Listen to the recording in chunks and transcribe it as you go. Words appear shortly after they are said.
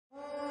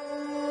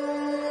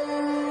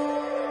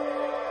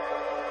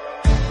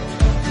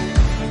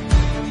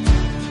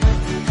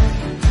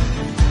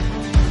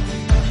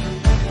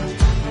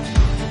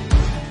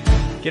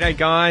G'day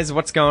guys,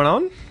 what's going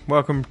on?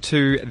 Welcome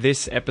to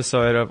this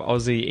episode of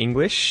Aussie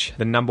English,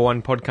 the number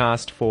one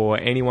podcast for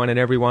anyone and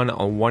everyone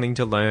on wanting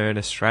to learn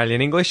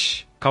Australian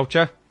English,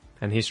 culture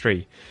and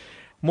history.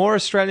 More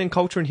Australian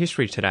culture and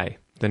history today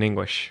than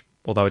English,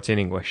 although it's in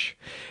English.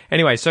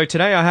 Anyway, so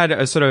today I had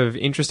a sort of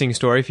interesting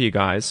story for you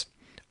guys.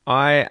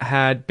 I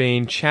had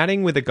been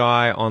chatting with a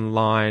guy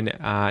online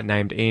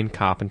named Ian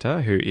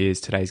Carpenter, who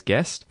is today's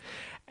guest,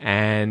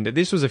 and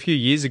this was a few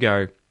years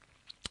ago.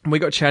 We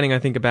got chatting, I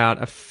think,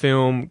 about a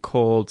film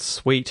called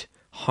Sweet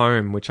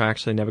Home, which I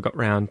actually never got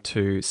round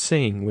to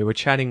seeing. We were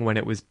chatting when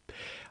it was,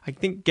 I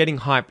think, getting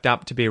hyped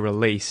up to be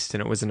released, and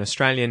it was an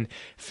Australian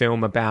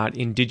film about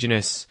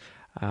Indigenous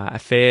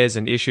affairs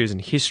and issues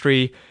and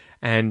history.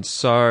 And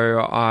so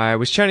I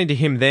was chatting to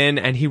him then,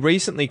 and he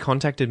recently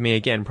contacted me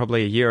again,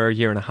 probably a year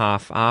and a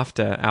half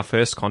after our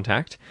first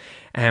contact,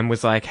 and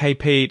was like, hey,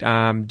 Pete,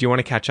 do you want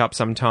to catch up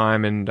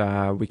sometime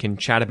and we can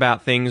chat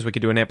about things? We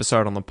could do an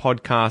episode on the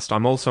podcast.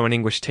 I'm also an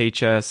English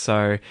teacher,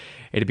 so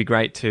it'd be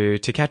great to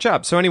catch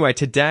up. So anyway,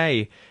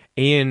 today,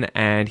 Ian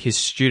and his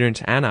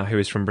student, Anna, who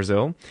is from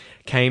Brazil,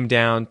 came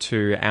down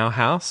to our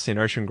house in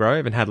Ocean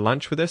Grove and had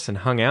lunch with us and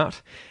hung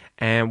out.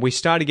 And we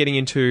started getting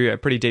into a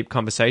pretty deep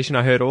conversation.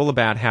 I heard all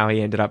about how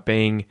he ended up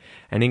being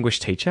an English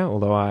teacher,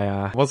 although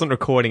I wasn't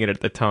recording it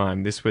at the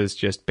time. This was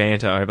just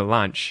banter over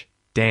lunch.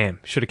 Damn,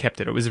 should have kept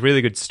it. It was a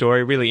really good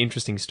story, really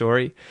interesting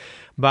story.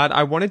 But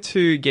I wanted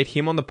to get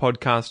him on the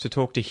podcast to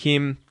talk to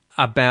him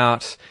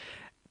about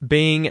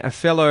being a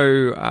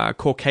fellow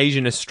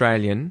Caucasian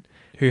Australian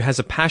who has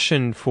a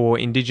passion for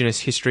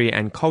Indigenous history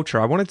and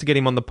culture. I wanted to get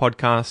him on the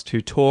podcast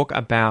to talk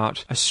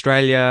about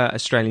Australia,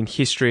 Australian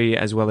history,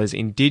 as well as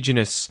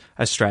Indigenous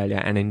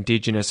Australia and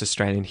Indigenous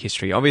Australian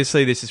history.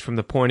 Obviously, this is from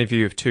the point of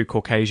view of two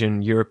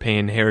Caucasian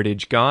European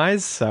heritage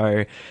guys,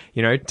 so,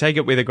 you know, take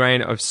it with a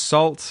grain of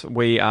salt.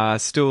 We are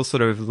still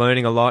sort of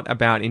learning a lot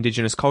about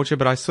Indigenous culture,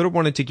 but I sort of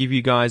wanted to give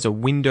you guys a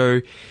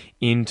window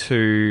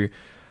into,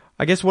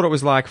 I guess, what it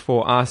was like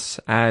for us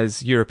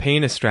as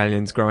European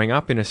Australians growing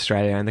up in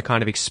Australia and the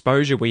kind of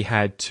exposure we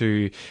had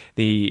to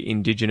the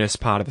Indigenous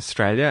part of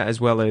Australia, as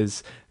well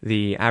as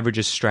the average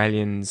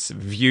Australian's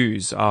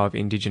views of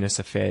Indigenous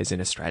affairs in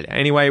Australia.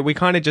 Anyway, we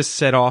kind of just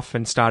set off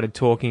and started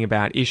talking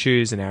about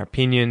issues and our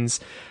opinions.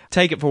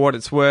 Take it for what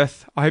it's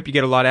worth. I hope you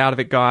get a lot out of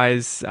it,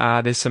 guys.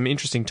 There's some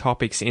interesting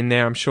topics in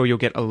there. I'm sure you'll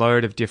get a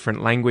load of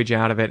different language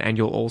out of it, and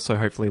you'll also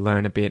hopefully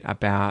learn a bit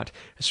about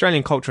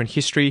Australian culture and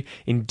history,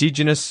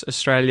 Indigenous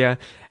Australia,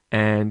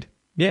 and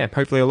yeah,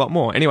 hopefully a lot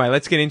more. Anyway,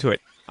 let's get into it.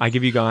 I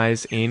give you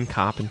guys Ian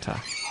Carpenter.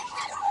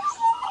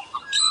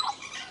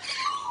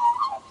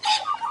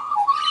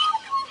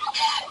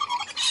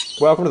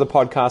 Welcome to the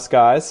podcast,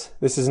 guys.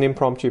 This is an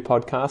impromptu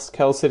podcast.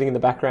 Kel's sitting in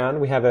the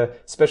background. We have a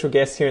special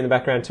guest here in the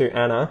background too,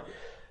 Anna.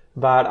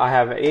 But I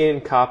have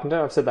Ian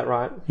Carpenter. I've said that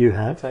right. You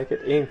have. Take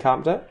it. Ian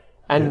Carpenter.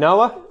 And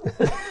Noah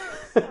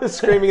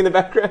screaming in the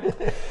background.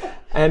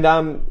 And,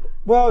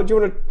 well, do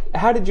you want to...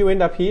 How did you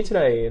end up here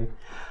today, Ian?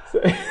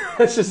 So,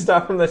 let's just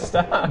start from the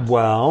start.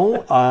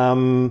 Well,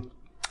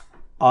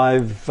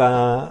 I've,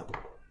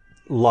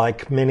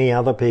 like many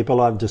other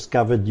people, I've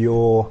discovered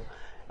your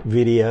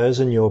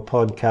videos and your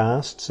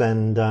podcasts,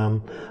 and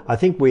I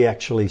think we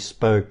actually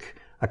spoke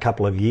a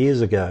couple of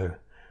years ago.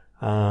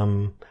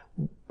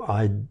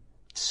 I'd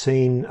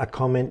seen a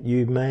comment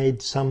you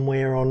made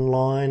somewhere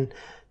online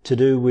to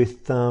do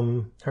with...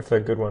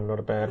 Hopefully a good one, not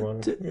a bad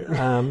one.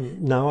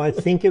 No, I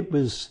think it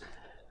was...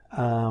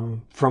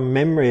 from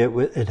memory,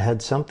 it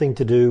had something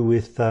to do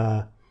with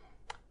a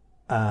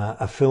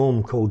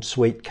film called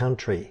Sweet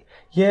Country.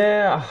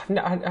 Yeah,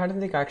 I don't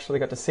think I actually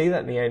got to see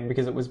that in the end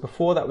because it was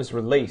before that was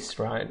released,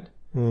 right?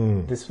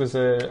 This was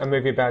a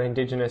movie about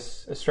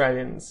Indigenous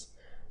Australians.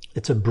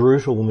 It's a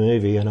brutal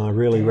movie, and I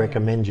really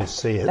recommend you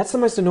see it. That's the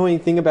most annoying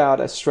thing about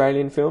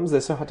Australian films.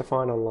 They're so hard to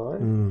find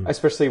online,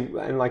 especially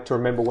and like to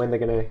remember when they're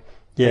going to...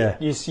 Yeah.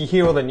 You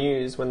hear all the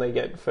news when they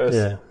get first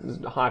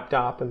hyped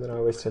up, and then I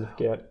always tend to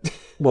forget.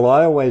 Well,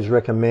 I always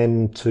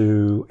recommend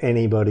to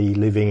anybody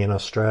living in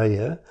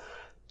Australia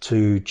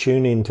to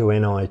tune into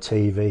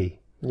NITV.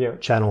 Yeah.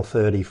 Channel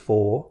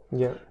 34.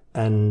 Yeah.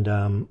 And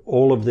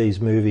all of these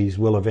movies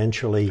will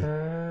eventually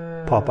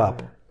pop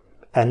up.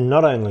 And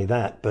not only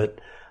that,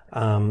 but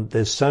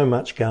there's so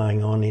much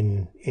going on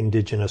in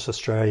Indigenous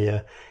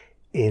Australia,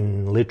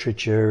 in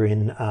literature,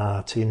 in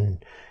art,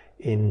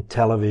 in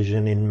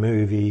television, in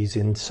movies,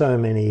 in so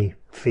many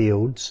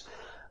fields.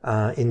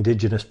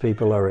 Indigenous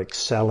people are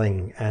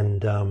excelling,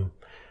 and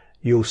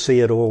you'll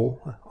see it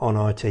all on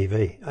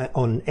ITV,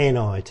 on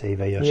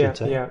NITV, I should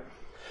say. Yeah.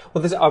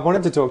 Well, I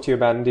wanted to talk to you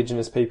about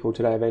Indigenous people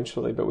today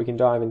eventually, but we can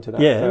dive into that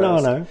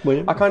first.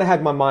 No. I kind of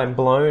had my mind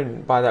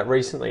blown by that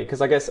recently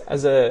because I guess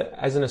as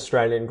an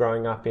Australian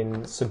growing up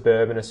in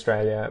suburban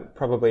Australia,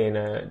 probably in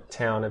a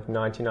town of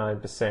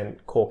 99%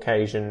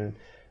 Caucasian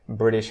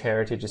British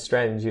heritage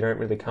Australians, you don't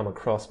really come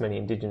across many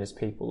Indigenous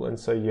people, and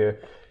so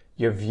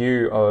your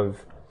view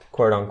of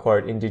quote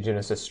unquote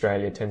Indigenous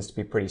Australia tends to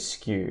be pretty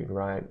skewed,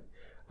 right?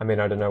 I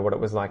mean, I don't know what it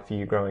was like for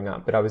you growing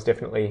up, but I was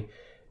definitely,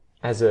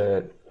 as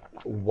a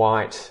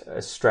white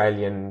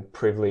Australian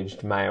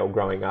privileged male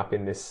growing up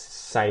in this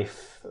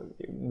safe,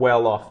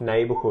 well-off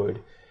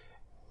neighbourhood,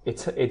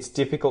 it's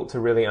difficult to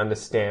really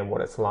understand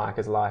what it's like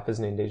as life as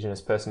an Indigenous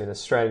person in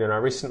Australia. And I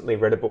recently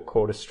read a book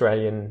called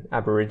Australian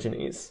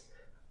Aborigines.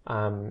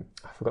 I've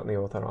forgotten the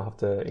author. I'll have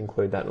to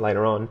include that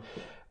later on.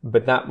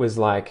 But that was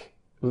like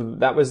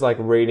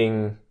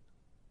reading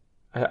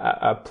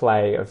a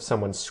play of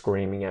someone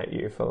screaming at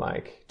you for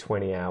like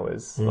 20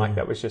 hours. Like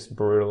that was just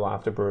brutal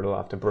after brutal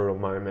after brutal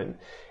moment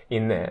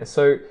in there.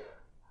 So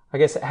I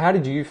guess, how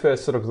did you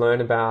first sort of learn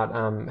about,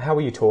 how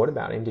were you taught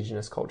about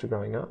Indigenous culture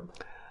growing up?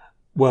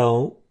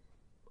 Well,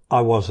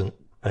 I wasn't,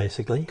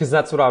 basically. Because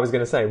that's what I was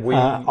going to say.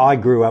 I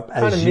grew up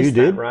as you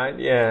did, right?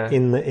 Yeah.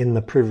 In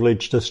the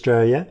privileged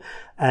Australia,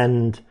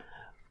 and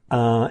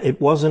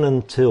it wasn't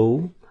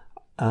until,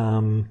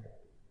 in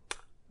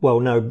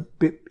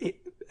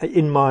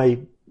my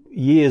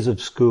years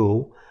of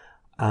school,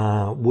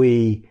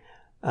 we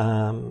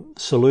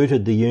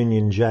saluted the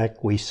Union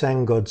Jack, we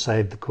sang God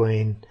Save the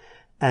Queen,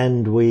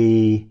 and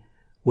we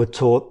were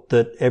taught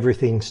that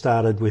everything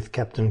started with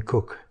Captain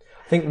Cook.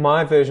 I think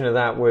my version of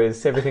that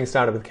was everything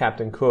started with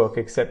Captain Cook,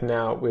 except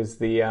now it was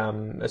the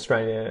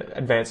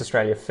Advanced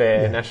Australia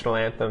Fair national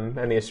anthem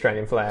and the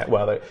Australian flag.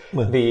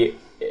 The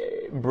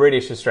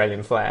British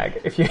Australian flag.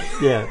 If you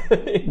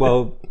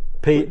Well,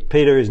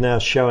 Peter is now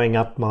showing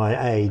up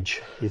my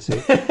age, you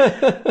see.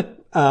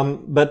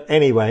 But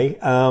anyway,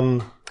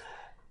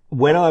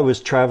 when I was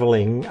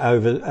travelling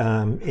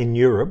over in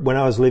Europe, when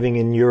I was living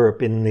in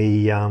Europe in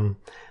the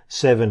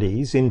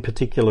 70s, in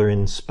particular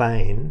in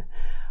Spain,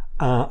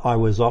 I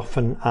was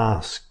often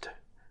asked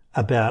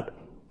about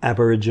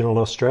Aboriginal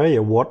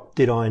Australia. What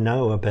did I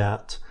know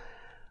about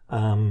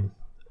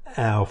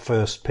our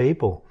first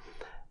people?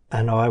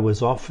 And I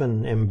was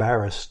often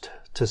embarrassed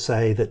to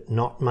say that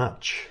not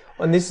much.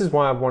 And this is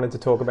why I've wanted to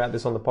talk about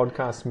this on the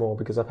podcast more,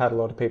 because I've had a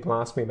lot of people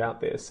ask me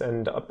about this.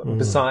 And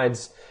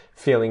besides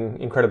feeling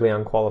incredibly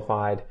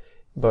unqualified,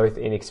 both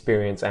in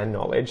experience and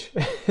knowledge,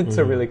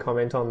 to really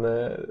comment on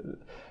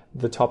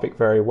the topic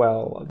very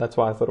well, that's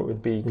why I thought it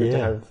would be good to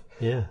have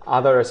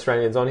other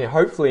Australians on here.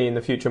 Hopefully in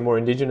the future more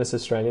Indigenous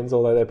Australians,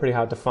 although they're pretty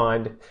hard to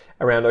find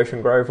around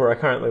Ocean Grove where I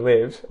currently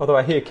live. Although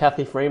I hear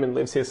Kathy Freeman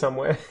lives here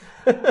somewhere.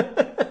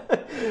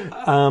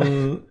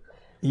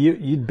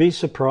 You'd be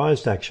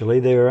surprised, actually.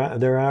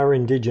 There are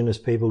Indigenous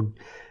people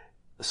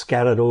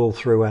scattered all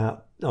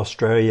throughout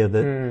Australia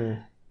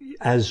that,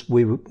 as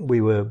we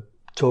were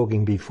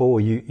talking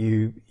before,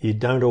 you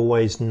don't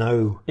always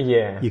know.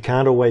 Yeah. You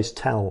can't always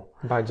tell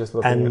by just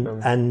looking at them.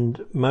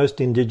 And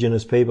most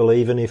Indigenous people,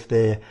 even if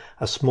they're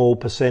a small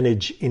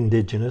percentage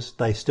Indigenous,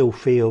 they still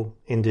feel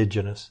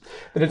Indigenous.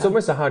 But it's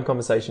almost a hard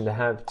conversation to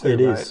have too,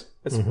 It right? is.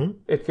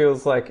 It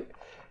feels like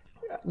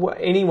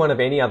anyone of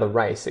any other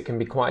race, it can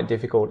be quite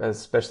difficult,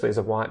 especially as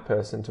a white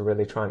person, to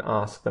really try and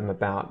ask them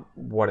about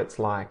what it's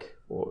like,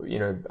 or,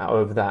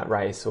 of that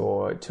race,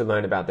 or to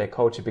learn about their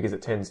culture, because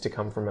it tends to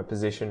come from a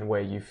position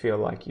where you feel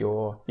like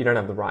you don't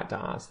have the right to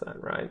ask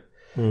that, right?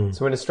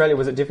 So in Australia,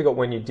 was it difficult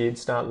when you did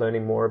start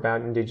learning more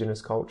about Indigenous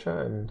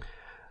culture?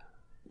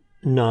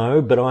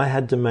 No, but I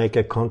had to make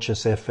a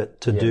conscious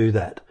effort to do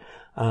that.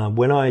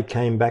 When I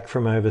came back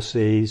from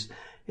overseas,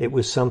 it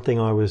was something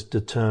I was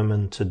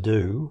determined to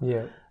do.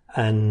 Yeah.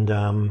 And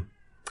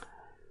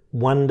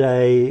one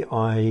day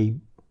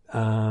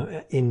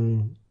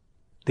in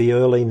the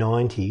early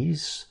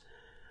 90s,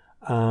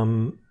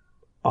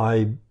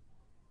 I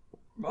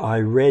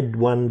read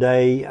one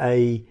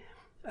day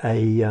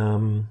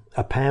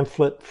a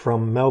pamphlet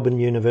from Melbourne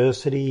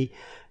University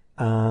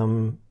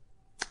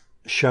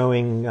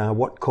showing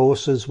what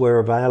courses were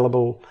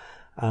available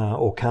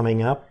or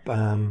coming up,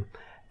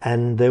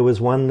 and there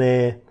was one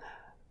there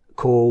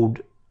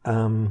called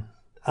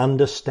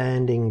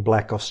Understanding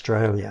Black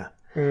Australia,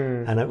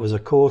 and it was a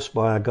course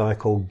by a guy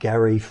called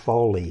Gary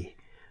Foley.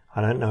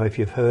 I don't know if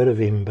you've heard of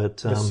him, but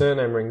the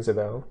surname rings a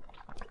bell.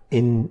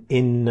 In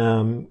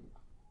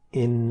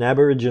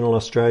Aboriginal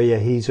Australia,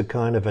 he's a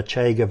kind of a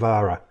Che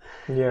Guevara.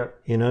 Yeah.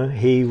 He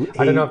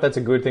I don't know if that's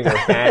a good thing or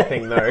a bad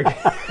thing, though.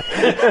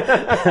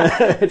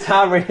 It's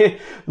hard when the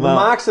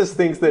Marxist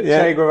thinks that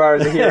Che Guevara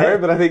is a hero,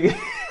 but I think...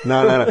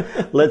 No.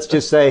 Let's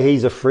just say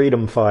he's a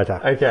freedom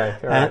fighter. Okay,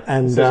 all right.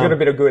 And so he's got a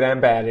bit of good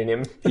and bad in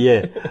him.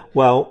 Yeah.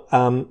 Well,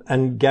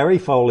 and Gary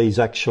Foley's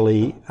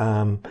actually,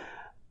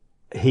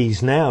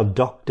 he's now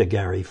Dr.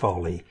 Gary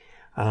Foley.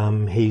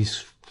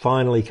 He's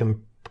finally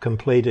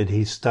completed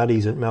his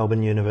studies at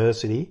Melbourne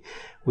University,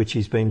 which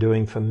he's been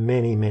doing for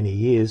many, many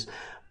years.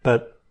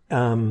 But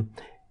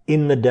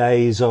in the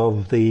days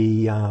of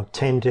the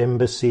tent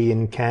embassy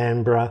in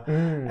Canberra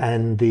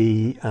and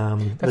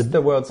that's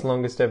the world's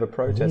longest ever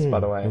protest, by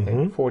the way, I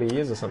think 40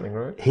 years or something,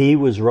 right? He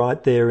was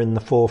right there in the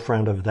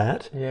forefront of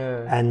that.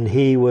 Yeah. And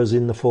he was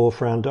in the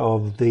forefront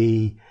of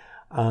the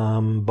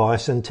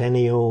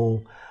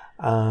bicentennial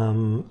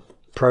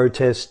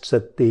protests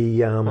at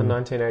the...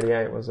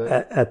 1988, was it?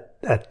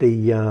 At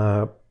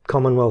the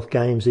Commonwealth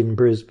Games in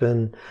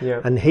Brisbane.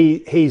 Yeah. And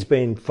he's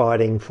been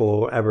fighting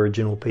for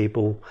Aboriginal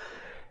people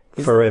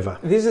forever.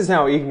 This is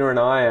how ignorant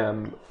I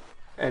am.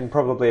 and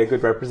probably a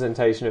good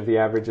representation of the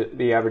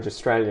average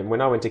Australian.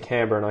 When I went to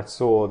Canberra and I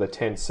saw the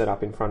tents set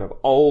up in front of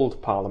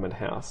old Parliament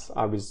House,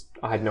 I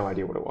had no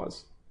idea what it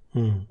was.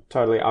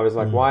 Totally, I was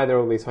like, why are there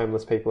all these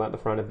homeless people at the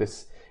front of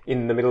this,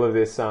 in the middle of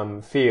this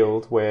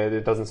field where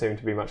there doesn't seem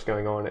to be much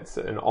going on? It's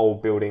an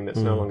old building that's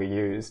no longer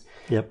used.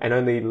 Yep. And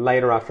only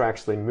later, after I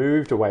actually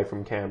moved away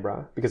from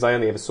Canberra, because I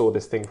only ever saw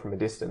this thing from a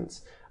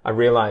distance, I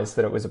realised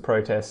that it was a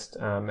protest,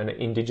 an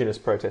Indigenous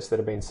protest that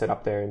had been set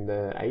up there in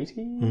the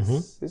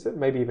 80s. Is it?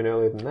 Maybe even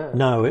earlier than that.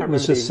 No, it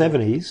was the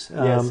 70s.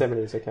 Yeah,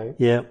 70s. Okay.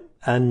 Yeah,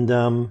 and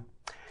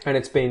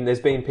there's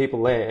been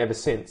people there ever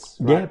since.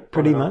 Right? Yeah,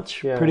 pretty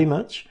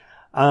much.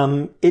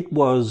 It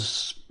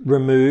was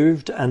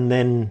removed and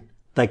then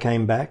they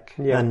came back,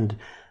 and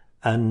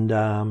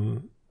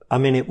I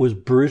mean, it was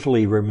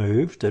brutally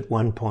removed at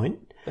one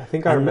point. I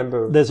think I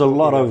remember. There's a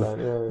lot of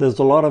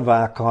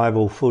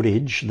archival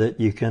footage that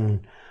you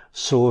can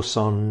source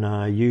on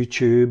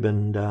YouTube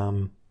and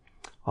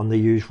on the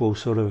usual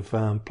sort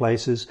of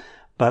places,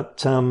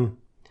 but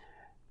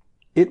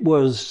it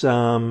was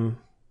a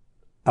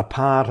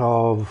part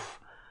of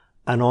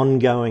an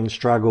ongoing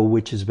struggle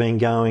which has been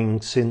going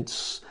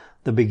since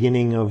the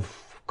beginning of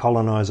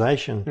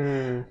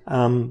colonisation.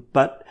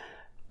 But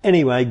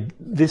anyway,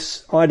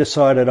 I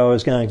decided I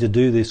was going to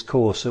do this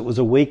course. It was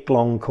a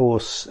week-long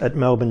course at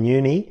Melbourne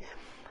Uni,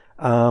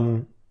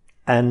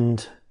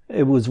 and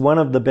it was one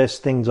of the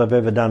best things I've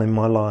ever done in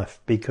my life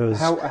because...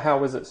 How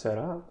was it set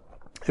up?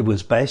 It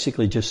was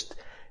basically just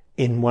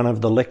in one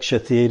of the lecture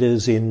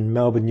theatres in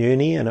Melbourne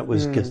Uni, and it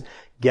was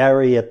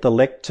Gary at the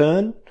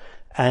lectern,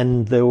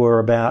 and there were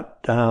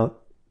about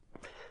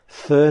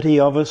 30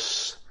 of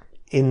us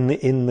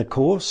in the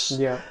course.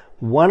 Yeah.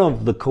 One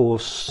of the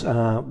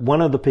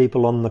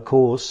people on the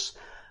course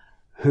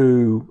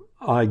who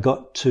I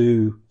got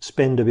to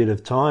spend a bit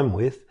of time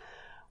with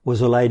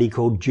was a lady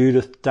called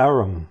Judith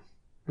Durham,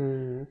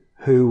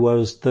 who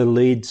was the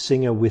lead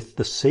singer with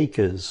the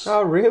Seekers.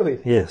 Oh, really?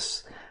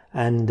 Yes.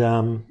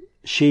 And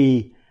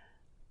she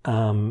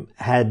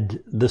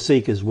had... The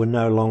Seekers were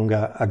no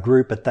longer a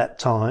group at that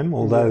time,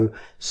 although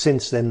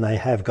since then they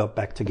have got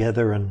back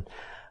together and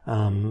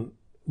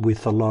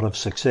with a lot of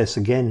success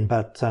again.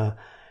 But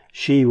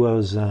she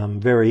was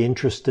very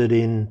interested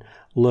in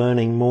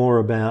learning more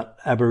about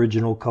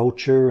Aboriginal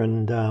culture,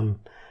 and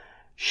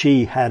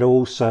she had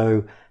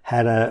also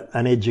had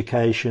an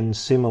education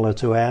similar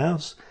to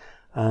ours,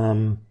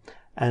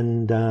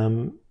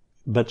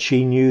 but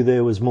she knew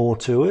there was more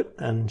to it,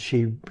 and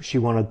she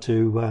wanted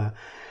to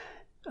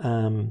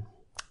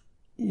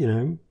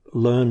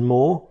learn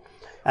more.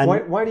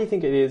 And why do you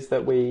think it is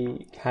that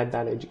we had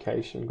that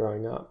education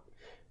growing up?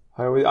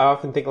 I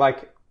often think,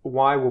 like,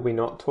 why were we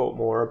not taught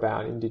more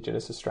about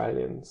Indigenous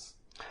Australians,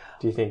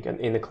 do you think,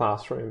 in the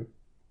classroom?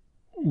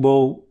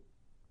 Well,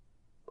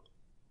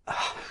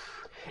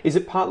 is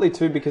it partly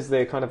too because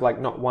they're kind of like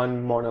not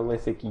one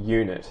monolithic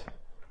unit?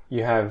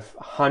 You have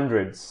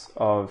hundreds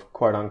of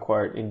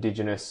quote-unquote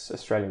Indigenous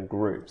Australian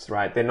groups,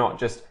 right? They're not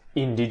just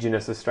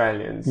Indigenous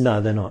Australians.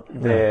 No, they're not.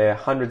 They're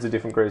hundreds of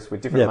different groups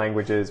with different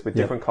languages, with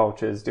different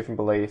cultures, different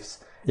beliefs.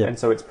 And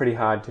so it's pretty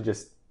hard to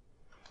just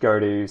go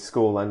to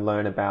school and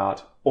learn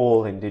about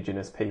all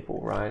Indigenous people,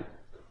 right?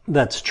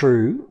 That's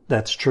true.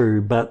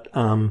 But,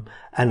 and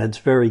it's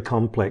very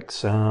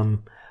complex. I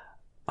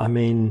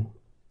mean,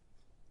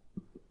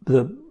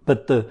 the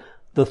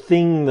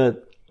thing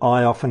that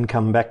I often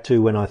come back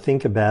to when I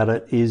think about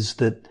it is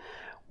that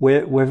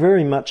we're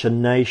very much a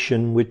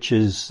nation which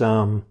is,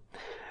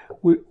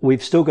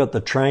 we've still got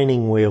the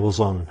training wheels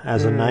on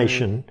as a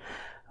nation.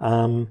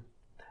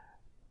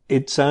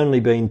 It's only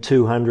been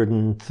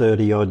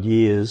 230 odd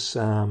years,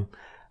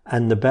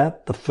 and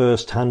about the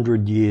first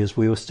 100 years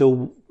we were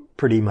still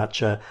pretty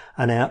much an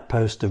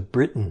outpost of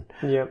Britain.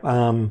 Yep.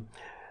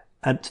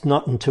 It's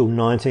not until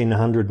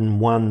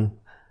 1901,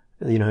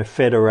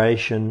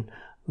 federation,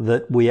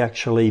 that we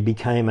actually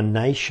became a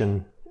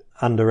nation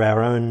under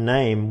our own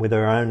name with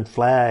our own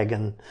flag,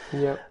 and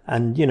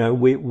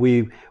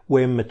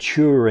we're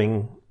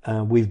maturing.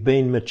 We've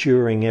been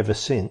maturing ever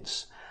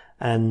since,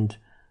 and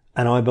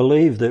I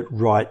believe that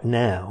right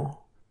now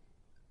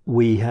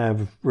we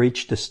have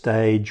reached a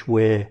stage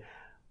where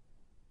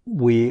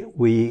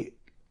we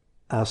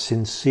are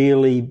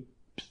sincerely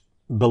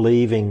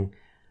believing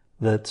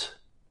that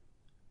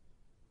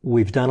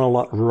we've done a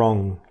lot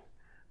wrong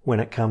when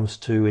it comes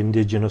to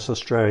Indigenous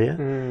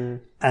Australia.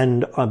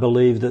 And I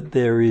believe that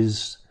there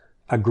is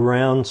a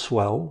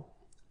groundswell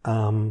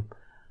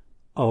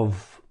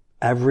of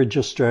average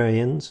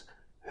Australians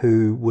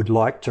who would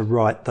like to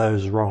right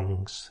those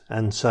wrongs.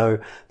 And so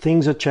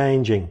things are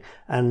changing.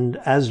 And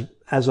as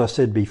I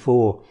said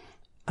before,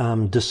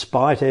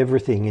 despite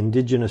everything,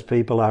 Indigenous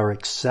people are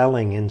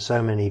excelling in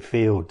so many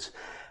fields.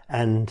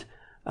 And,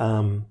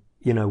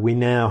 we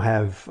now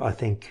have, I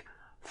think,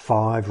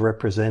 5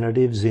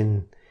 representatives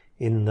in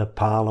the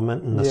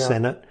Parliament and the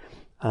Senate.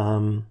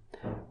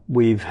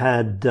 We've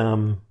had,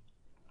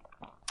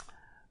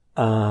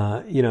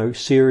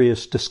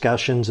 serious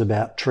discussions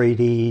about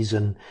treaties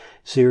and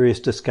serious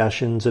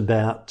discussions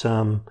about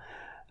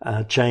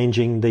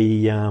changing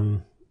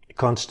the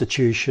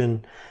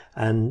constitution,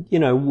 and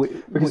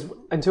because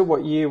until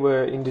what year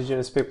were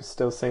Indigenous people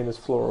still seen as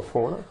flora or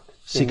fauna?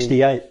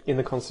 68 in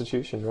the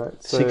constitution,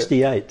 right? So,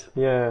 68.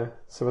 Yeah.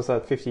 So was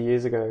that 50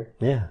 years ago?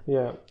 Yeah.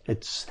 Yeah.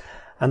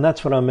 And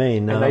that's what I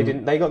mean.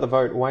 And they got the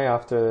vote way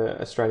after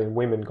Australian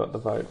women got the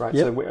vote, right?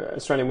 Yep. So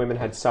Australian women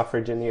had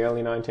suffrage in the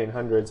early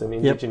 1900s,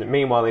 and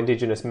meanwhile,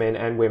 Indigenous men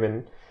and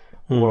women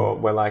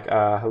were like,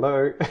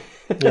 hello.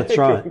 That's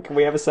right. Can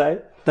we have a say?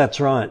 That's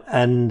right.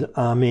 And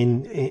I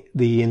mean,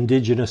 the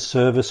Indigenous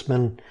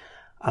servicemen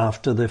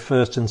after the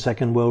First and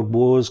Second World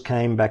Wars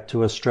came back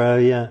to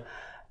Australia,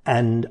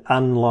 and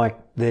unlike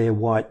their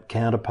white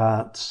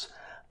counterparts,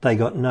 they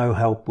got no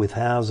help with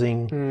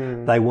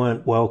housing. They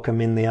weren't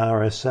welcome in the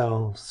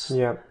RSLs.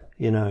 Yeah.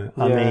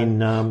 I mean...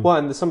 well,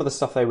 and some of the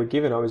stuff they were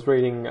given, I was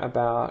reading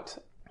about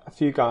a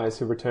few guys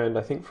who returned,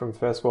 I think, from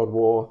First World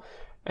War,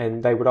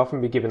 and they would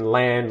often be given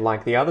land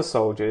like the other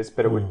soldiers,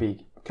 but it would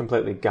be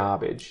completely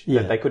garbage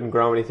that they couldn't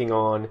grow anything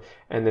on.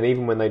 And then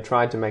even when they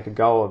tried to make a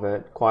go of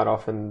it, quite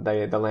often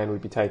the land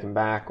would be taken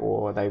back,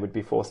 or they would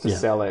be forced to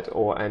sell it,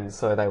 and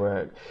so they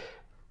were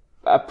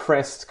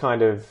oppressed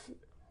kind of...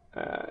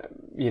 I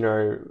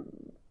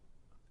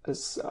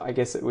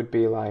guess it would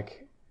be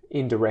like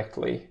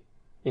indirectly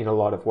in a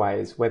lot of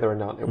ways, whether or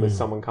not it was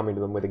someone coming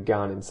to them with a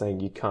gun and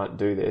saying, you can't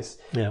do this.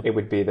 Yeah. It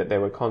would be that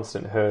there were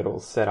constant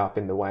hurdles set up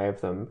in the way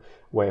of them,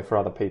 where for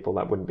other people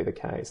that wouldn't be the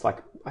case. Like,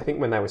 I think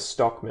when they were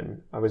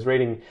stockmen, I was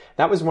reading,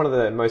 that was one of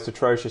the most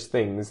atrocious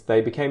things. They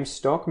became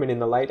stockmen in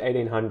the late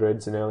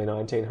 1800s and early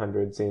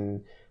 1900s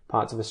in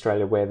parts of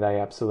Australia where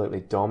they absolutely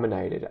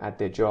dominated at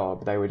their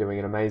job. They were doing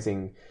an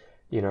amazing...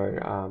 they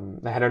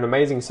had an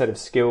amazing set of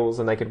skills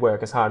and they could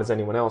work as hard as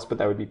anyone else, but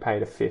they would be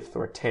paid a fifth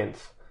or a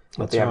tenth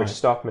what the average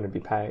stockman would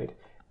be paid,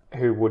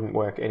 who wouldn't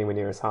work anywhere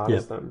near as hard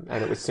as them.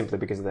 And it was simply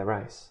because of their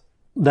race.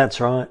 That's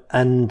right.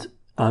 And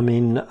I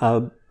mean,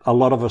 a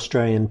lot of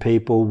Australian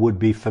people would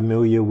be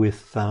familiar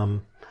with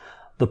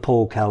the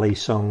Paul Kelly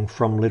song,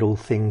 From Little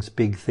Things,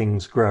 Big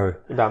Things Grow.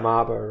 About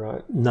Marlborough,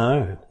 right?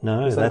 No.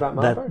 Is that about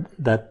Marlborough?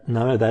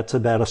 No, that's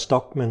about a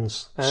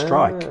stockman's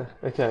strike.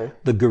 Okay.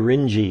 The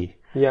Gurindji.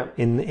 Yeah.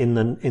 In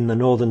the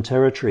Northern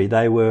Territory,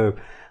 they were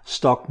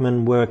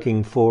stockmen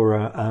working for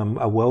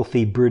a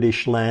wealthy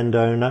British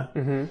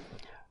landowner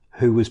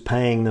who was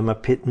paying them a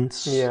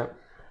pittance. Yeah.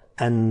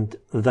 And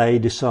they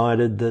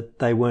decided that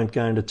they weren't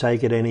going to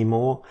take it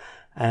anymore,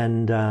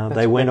 and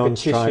they went on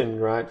strike. Petition,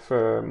 right,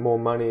 for more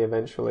money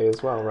eventually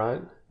as well, right?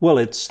 Well,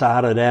 it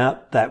started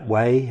out that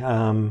way,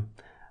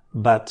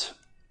 but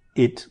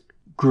it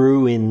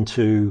grew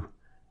into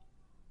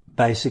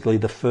basically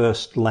the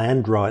first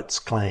land rights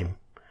claim.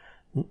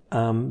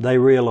 They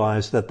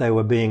realised that they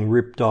were being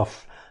ripped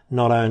off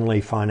not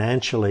only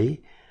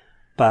financially,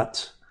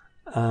 but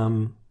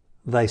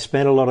they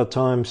spent a lot of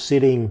time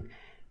sitting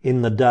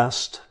in the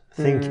dust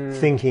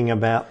thinking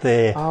about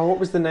their... Oh, what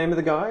was the name of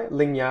the guy?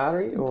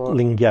 Lingyari?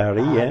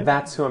 Lingyari, yeah.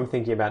 That's who I'm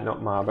thinking about,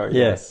 not Marbo.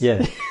 Yes.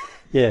 Yeah.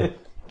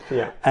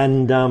 Yeah.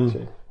 And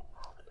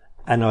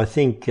I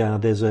think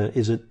there's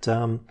is it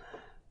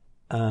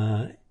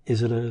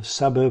a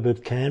suburb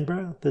of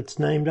Canberra that's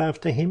named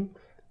after him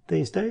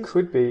these days?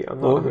 Could be.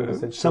 I'm not 100%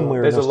 sure.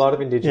 Somewhere there's a lot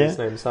of Indigenous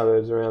named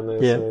suburbs around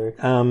there. Yeah.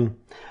 So.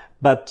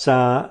 But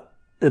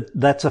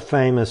that's a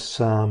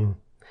famous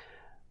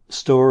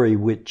story,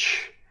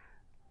 which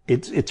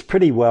it's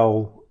pretty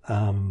well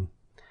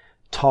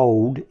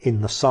told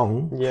in the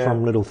song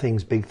From Little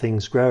Things, Big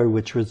Things Grow,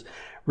 which was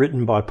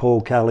written by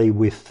Paul Kelly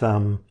with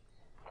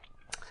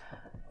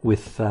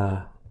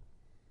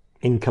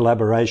in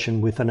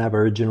collaboration with an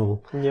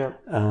Aboriginal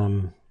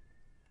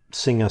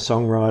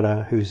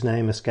singer-songwriter whose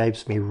name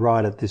escapes me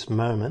right at this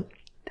moment.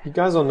 You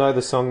guys all know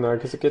the song though,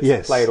 because it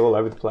gets played all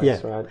over the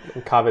place, right?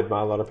 And covered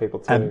by a lot of people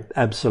too.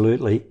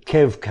 Absolutely.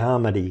 Kev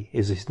Carmody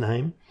is his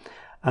name.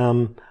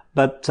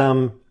 But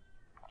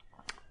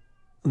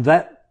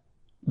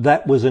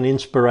that was an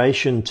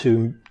inspiration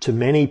to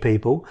many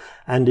people,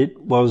 and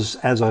it was,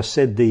 as I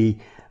said, the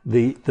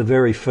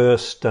very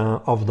first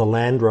of the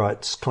land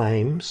rights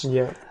claims.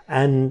 Yeah.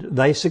 And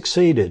they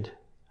succeeded.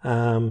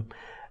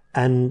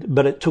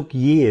 But it took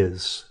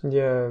years.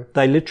 Yeah.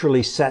 They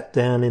literally sat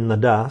down in the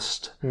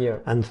dust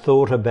and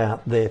thought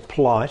about their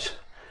plight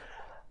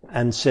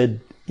and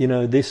said,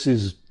 this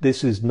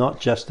is not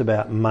just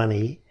about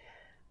money.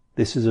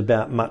 This is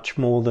about much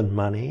more than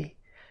money.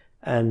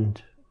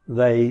 And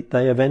they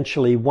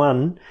eventually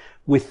won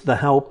with the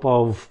help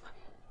of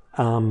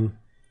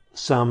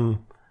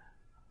some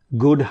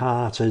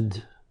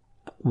good-hearted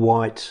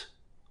white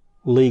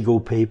legal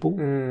people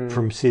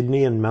from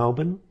Sydney and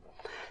Melbourne.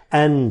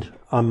 And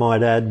I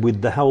might add,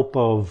 with the help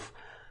of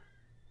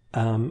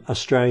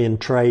Australian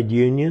trade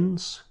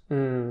unions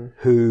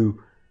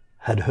who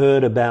had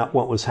heard about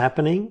what was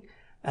happening,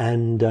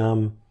 and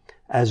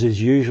as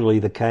is usually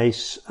the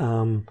case,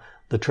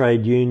 the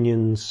trade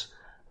unions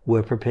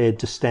were prepared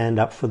to stand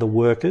up for the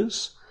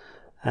workers,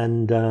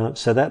 and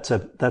so that's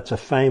a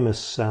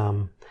famous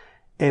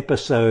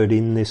episode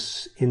in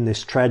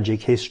this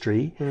tragic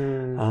history.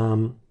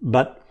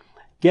 But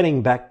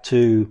getting back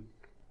to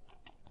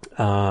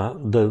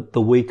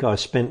the week I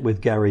spent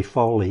with Gary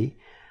Foley,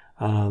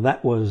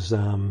 that was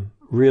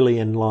really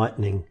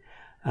enlightening.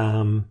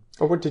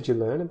 What did you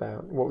learn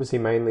about? What was he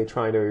mainly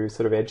trying to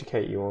sort of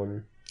educate you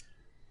on?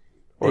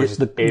 Or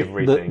just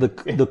everything?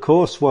 The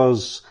course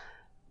was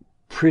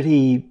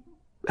pretty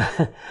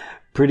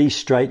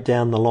straight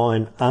down the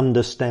line,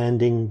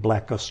 understanding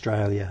Black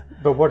Australia.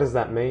 But what does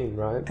that mean,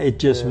 right? It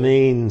just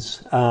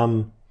means...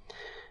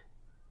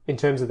 in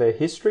terms of their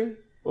history?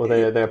 Or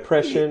their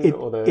oppression?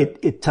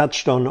 It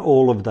touched on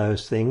all of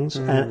those things,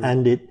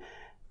 and it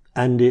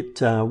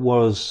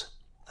was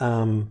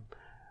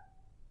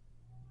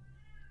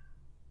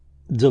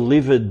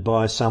delivered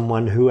by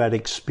someone who had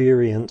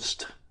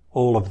experienced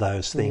all of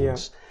those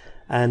things.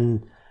 Yeah.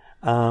 And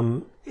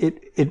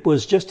it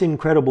was just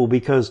incredible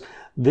because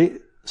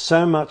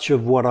so much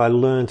of what I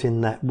learnt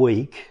in that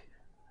week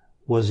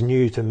was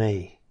new to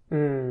me.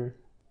 And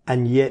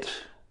yet...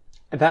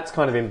 That's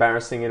kind of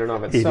embarrassing in and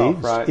of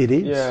itself, right? It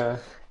is. Yeah.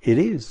 It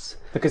is.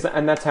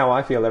 And that's how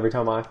I feel every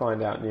time I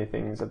find out new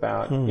things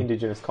about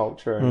Indigenous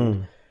culture.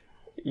 And,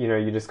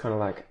 you're just kind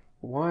of like,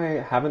 why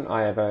haven't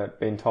I ever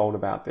been told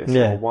about this?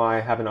 Yeah. Or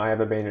why haven't I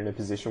ever been in a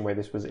position where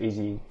this was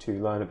easy to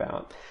learn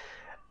about?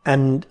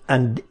 And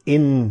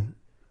in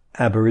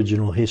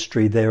Aboriginal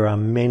history, there are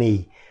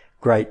many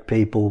great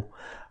people,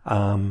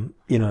 Albert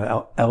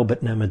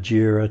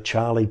Namatjira,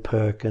 Charlie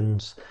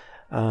Perkins,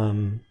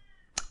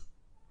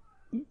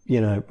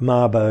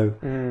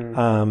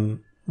 Mabo.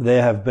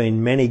 There have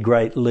been many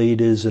great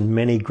leaders and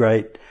many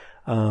great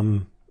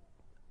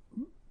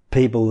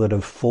people that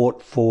have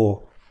fought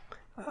for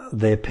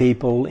their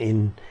people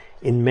in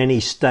many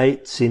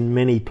states, in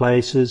many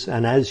places.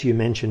 And as you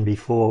mentioned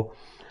before,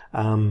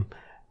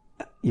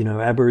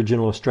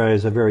 Aboriginal Australia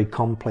is a very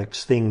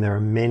complex thing. There are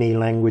many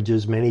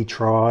languages, many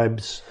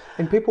tribes.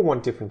 And people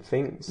want different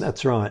things.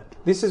 That's right.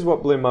 This is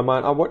what blew my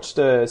mind. I watched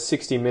a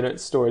 60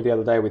 Minutes story the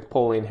other day with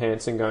Pauline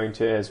Hanson going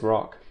to Ayers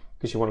Rock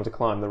because she wanted to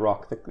climb the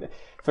rock.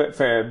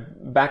 For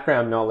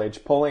background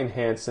knowledge, Pauline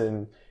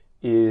Hanson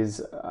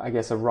is, I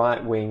guess, a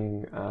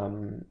right-wing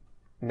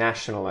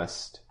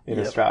nationalist in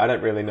Australia. I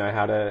don't really know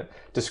how to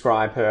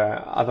describe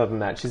her other than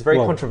that. She's very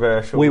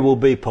controversial. We will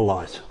be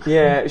polite.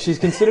 Yeah, she's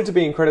considered to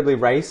be incredibly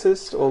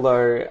racist,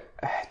 although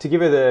to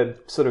give her the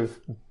sort of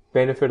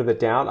benefit of the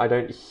doubt,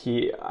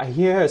 I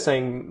hear her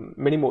saying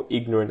many more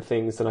ignorant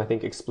things than I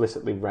think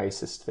explicitly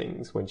racist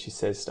things when she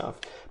says stuff.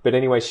 But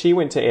anyway, she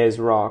went to Ayers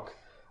Rock,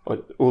 or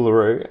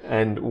Uluru,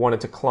 and wanted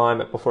to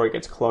climb it before it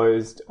gets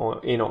closed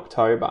in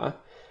October.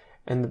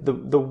 And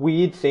the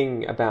weird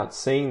thing about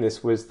seeing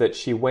this was that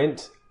she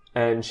went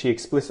and she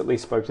explicitly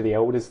spoke to the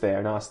elders there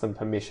and asked them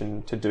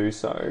permission to do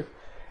so.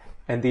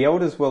 And the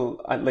elders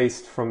will, at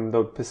least from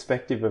the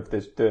perspective of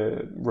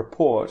the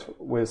report,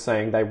 was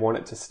saying they want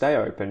it to stay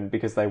open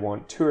because they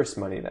want tourist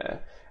money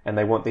there and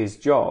they want these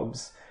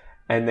jobs.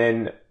 And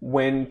then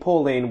when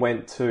Pauline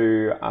went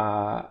to,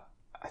 I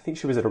think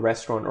she was at a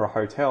restaurant or a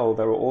hotel,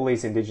 there were all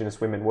these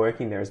Indigenous women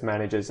working there as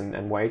managers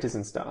and waiters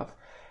and stuff.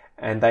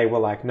 And they were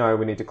like, no,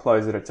 we need to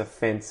close it. It's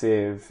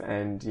offensive.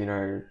 And,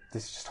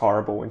 this is just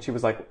horrible. And she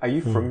was like, are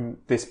you from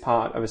this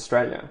part of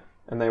Australia?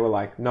 And they were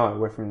like, no,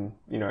 we're from,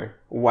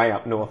 way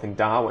up north in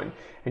Darwin.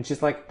 And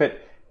she's like,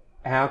 but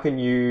how can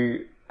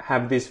you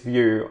have this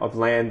view of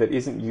land that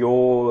isn't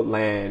your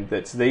land,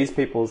 that's these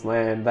people's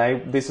land?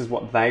 This is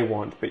what they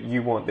want, but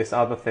you want this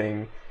other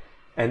thing.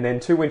 And then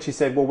too, when she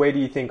said, well, where do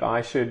you think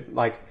I should,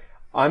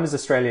 I'm as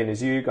Australian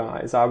as you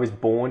guys. I was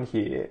born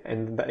here.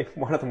 And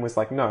one of them was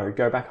like, no,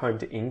 go back home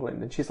to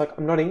England. And she's like,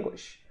 I'm not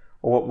English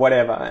or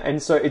whatever.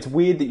 And so it's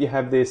weird that you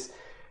have this,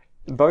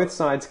 both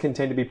sides can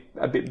tend to be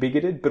a bit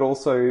bigoted, but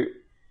also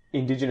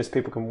Indigenous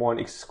people can want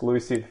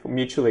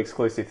mutually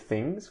exclusive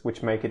things,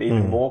 which make it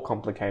even more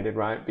complicated,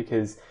 right?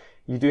 Because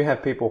you do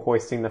have people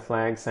hoisting the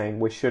flag saying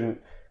we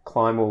shouldn't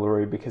climb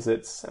Uluru because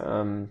it's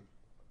a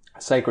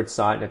sacred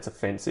site and it's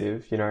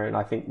offensive, and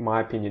I think my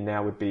opinion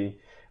now would be,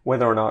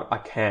 whether or not I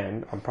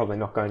can, I'm probably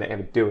not going to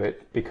ever do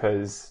it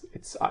because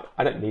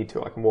I don't need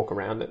to. I can walk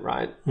around it,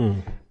 right?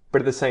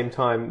 But at the same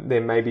time,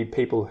 there may be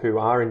people who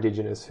are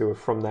Indigenous, who are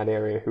from that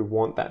area, who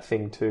want that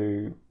thing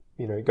to,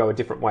 go a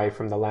different way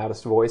from the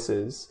loudest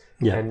voices.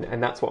 Yeah.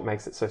 And that's what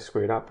makes it so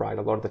screwed up, right?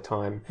 A lot of the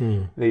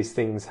time, these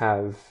things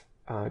have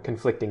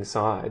conflicting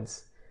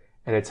sides.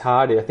 And it's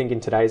hard, I think, in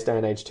today's day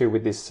and age too,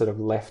 with this sort of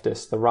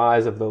the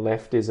rise of the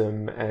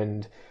leftism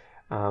and...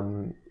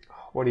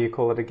 what do you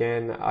call it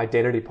again?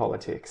 Identity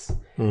politics.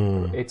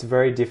 It's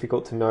very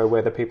difficult to know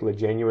whether people are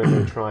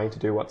genuinely trying to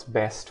do what's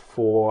best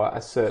for a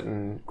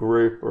certain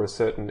group or a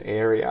certain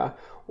area,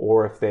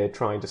 or if they're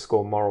trying to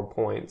score moral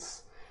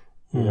points.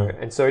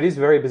 And so it is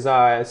very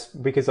bizarre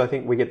because I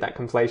think we get that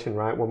conflation,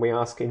 right? When we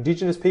ask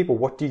Indigenous people,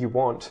 what do you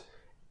want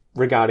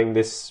regarding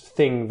this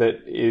thing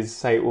that is,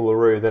 say,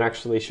 Uluru, that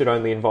actually should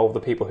only involve the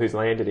people whose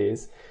land it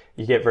is,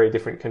 you get very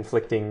different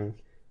conflicting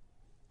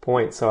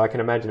point. So I can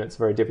imagine it's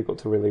very difficult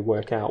to really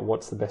work out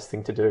what's the best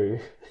thing to do.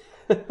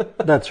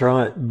 That's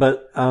right.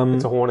 But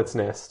it's a hornet's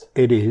nest.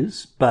 It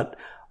is. But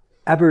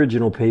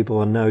Aboriginal people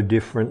are no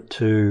different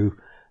to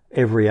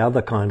every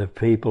other kind of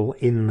people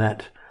in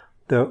that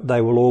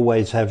they will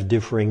always have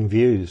differing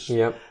views.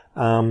 Yep.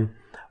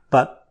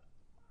 But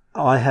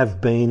I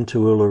have been to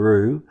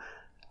Uluru,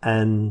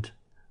 and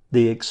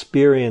the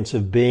experience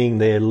of being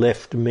there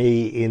left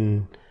me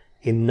in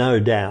no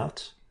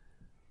doubt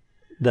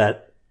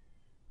that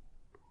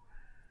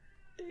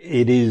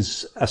it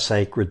is a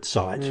sacred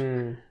site.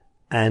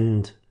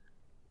 And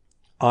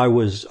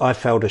I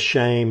felt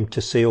ashamed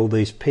to see all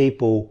these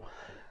people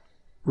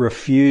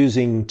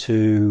refusing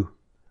to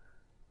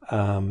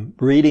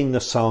reading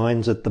the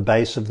signs at the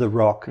base of the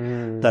rock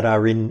that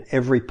are in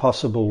every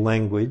possible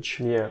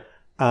language,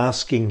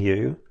 asking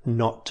you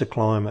not to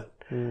climb it.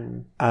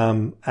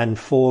 And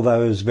for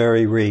those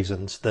very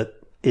reasons, that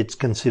it's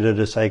considered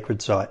a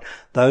sacred site.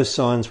 Those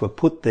signs were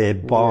put there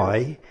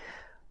by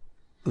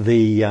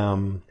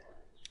the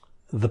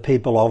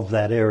people of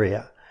that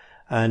area,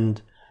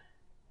 and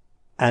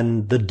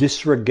the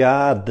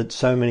disregard that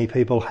so many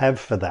people have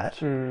for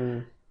that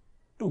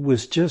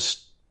was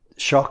just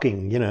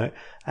shocking,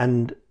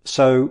 And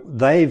so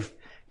they've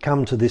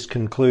come to this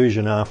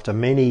conclusion after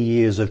many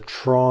years of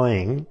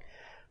trying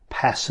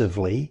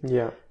passively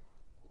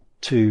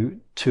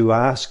to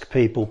ask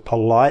people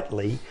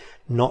politely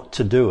not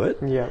to do it.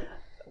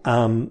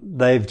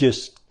 They've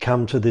just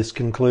come to this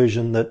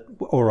conclusion that,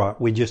 all right,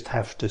 we just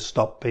have to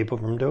stop people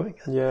from doing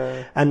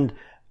it. And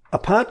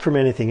apart from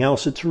anything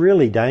else, it's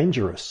really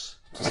dangerous.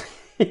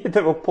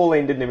 Well,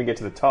 Pauline didn't even get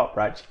to the top,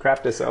 right? She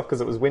crapped herself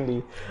because it was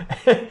windy.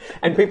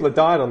 And people have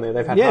died on there.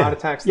 They've had heart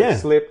attacks, they've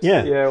slipped,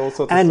 all sorts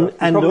of stuff.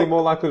 You're probably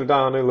more likely to die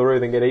on Uluru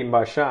than get eaten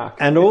by a shark.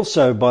 And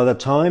also, by the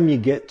time you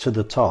get to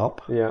the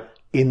top,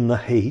 in the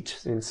heat,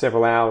 in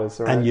several hours,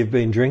 right? And you've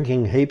been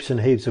drinking heaps and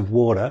heaps of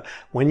water,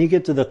 when you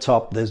get to the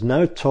top, there's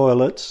no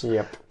toilets,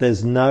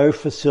 there's no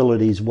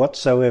facilities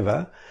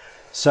whatsoever.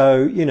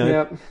 So,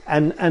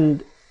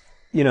 and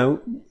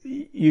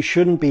you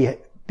shouldn't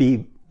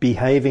be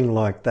behaving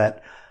like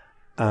that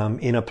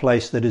in a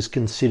place that is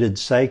considered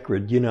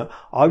sacred.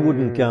 I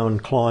wouldn't go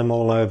and climb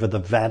all over the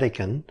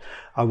Vatican.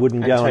 I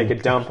wouldn't go and take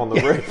a dump on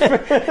the roof.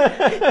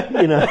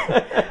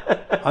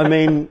 I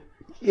mean,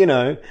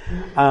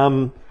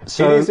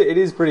 so it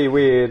is pretty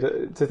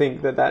weird to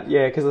think that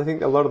because I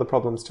think a lot of the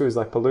problems too is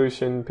like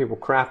pollution. People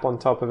crap on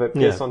top of it,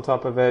 piss on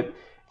top of it.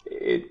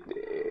 It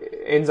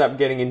ends up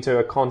getting into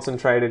a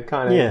concentrated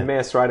kind of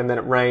mess, right? And then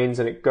it rains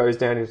and it goes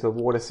down into the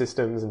water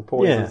systems and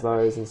poisons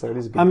those, and so it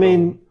is a big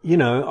problem.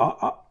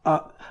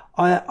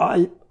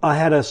 I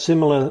had a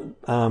similar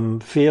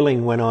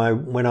feeling when I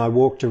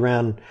walked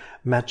around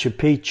Machu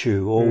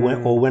Picchu,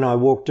 or when I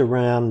walked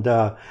around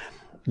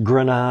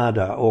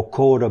Granada or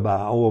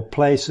Cordoba, or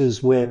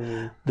places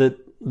where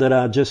that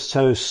are just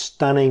so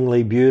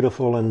stunningly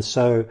beautiful, and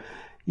so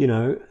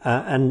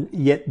and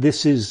yet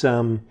this is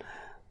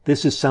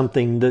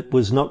something that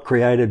was not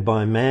created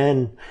by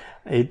man.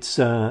 It's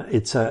a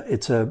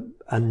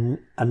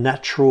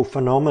natural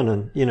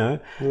phenomenon,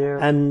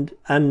 and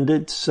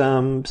it's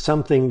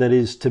something that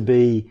is to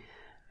be,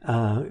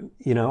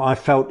 I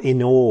felt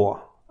in awe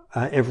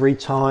every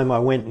time I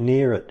went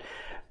near it.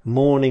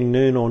 Morning,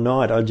 noon or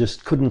night, I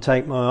just couldn't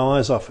take my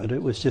eyes off it.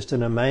 It was just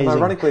an amazing... And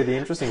ironically, the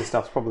interesting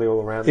stuff's probably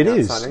all around the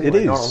outside anyway, it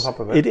is. Not on top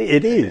of it.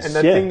 It is, and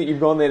the thing that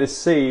you've gone there to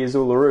see is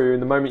Uluru, and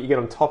the moment you get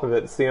on top of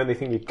it, it's the only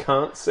thing you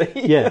can't see.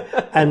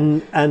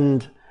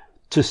 And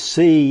to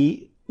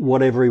see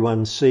what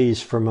everyone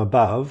sees from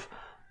above,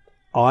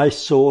 I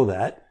saw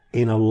that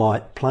in a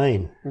light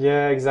plane.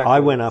 Yeah, exactly.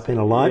 I went up in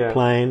a light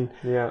plane.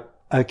 Yeah.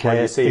 Okay.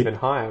 Well, you see even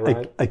higher,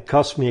 right? It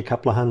cost me a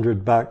couple of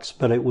 $100,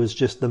 but it was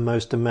just the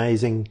most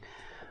amazing...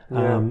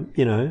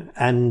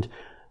 and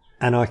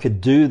I could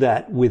do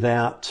that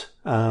without,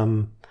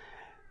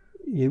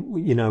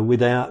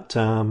 without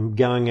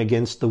going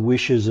against the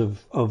wishes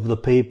of the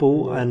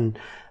people, and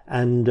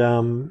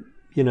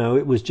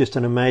it was just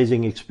an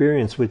amazing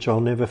experience which I'll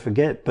never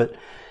forget. But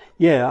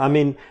I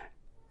mean,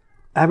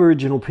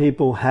 Aboriginal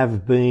people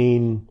have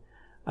been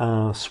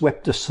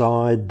swept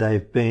aside,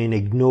 they've been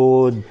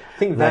ignored. I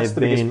think that's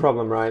the biggest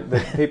problem, right?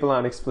 That people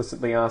aren't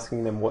explicitly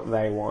asking them what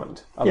they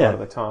want a lot of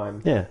the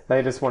time.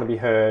 They just want to be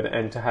heard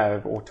and to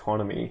have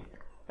autonomy.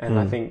 And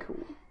I think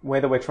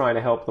whether we're trying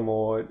to help them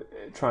or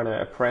trying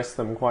to oppress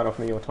them, quite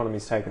often the autonomy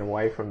is taken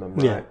away from them,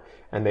 right?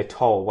 And they're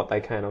told what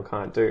they can or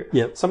can't do.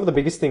 Some of the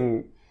biggest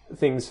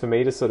things for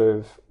me to sort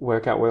of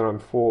work out whether I'm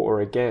for or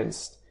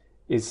against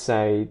is,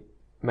 say,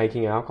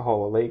 making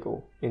alcohol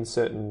illegal in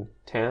certain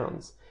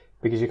towns.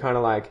 Because you're kind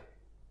of like,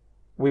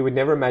 we would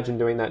never imagine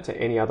doing that to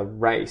any other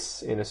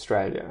race in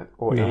Australia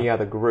or any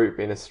other group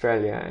in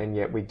Australia, and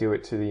yet we do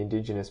it to the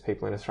Indigenous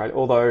people in Australia.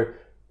 Although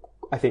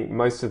I think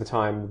most of the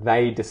time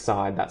they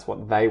decide that's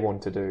what they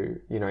want to do,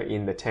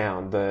 in the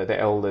town. The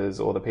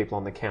elders or the people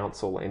on the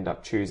council end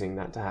up choosing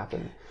that to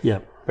happen.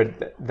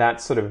 But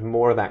that's sort of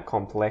more of that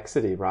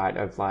complexity, right?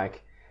 Of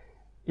like,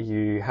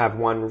 you have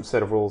one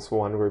set of rules for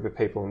one group of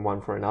people and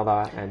one for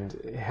another,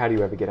 and how do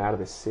you ever get out of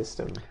this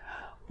system?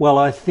 Well,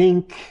 I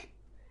think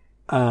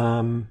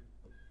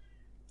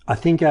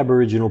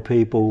Aboriginal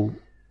people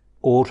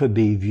ought to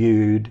be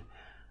viewed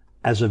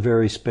as a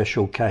very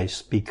special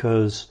case,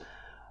 because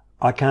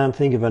I can't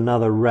think of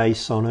another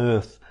race on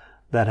earth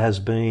that has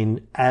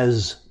been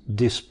as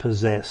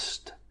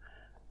dispossessed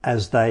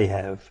as they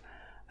have.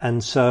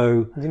 And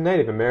so... The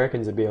Native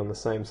Americans would be on the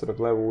same sort of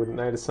level, wouldn't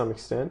they, to some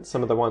extent?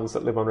 Some of the ones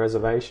that live on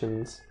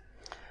reservations.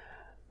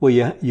 Well,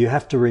 you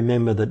have to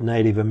remember that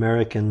Native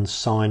Americans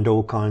signed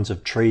all kinds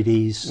of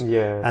treaties.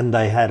 Yeah. And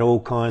they had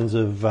all kinds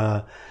of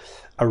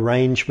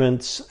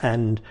arrangements,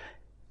 and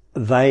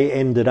they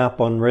ended up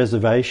on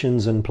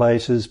reservations and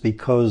places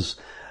because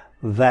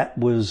that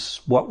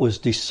was what was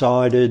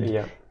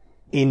decided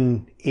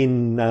in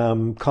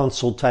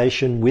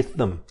consultation with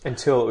them.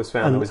 Until it was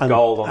found there was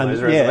gold on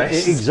those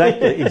reservations. Yeah,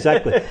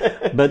 exactly.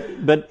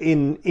 But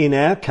in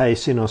our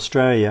case in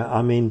Australia,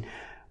 I mean,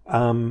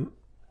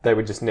 they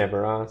were just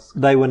never asked.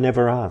 They were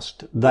never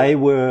asked. They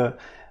were,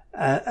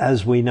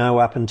 as we know,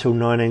 up until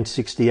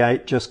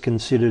 1968, just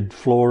considered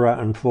flora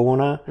and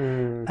fauna,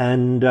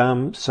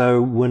 and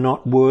so were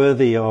not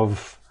worthy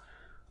of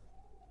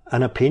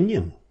an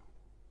opinion.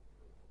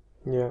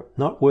 Yeah.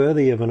 Not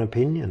worthy of an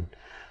opinion.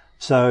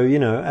 So, you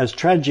know, as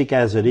tragic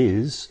as it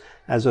is,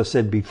 as I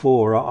said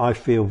before, I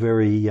feel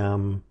very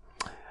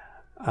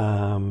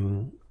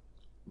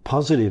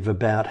positive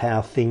about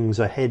how things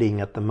are heading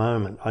at the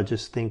moment. I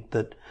just think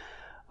that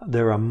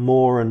there are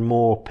more and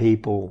more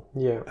people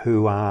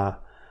who are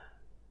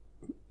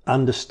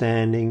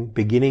understanding,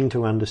 beginning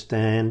to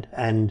understand,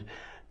 and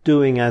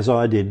doing as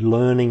I did,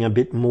 learning a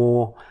bit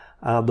more.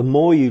 The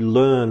more you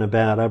learn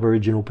about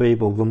Aboriginal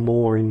people, the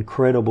more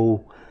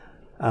incredible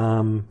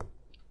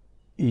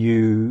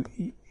you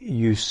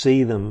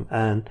see them,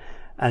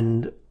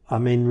 and I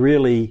mean,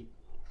 really,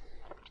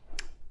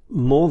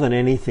 more than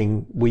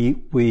anything,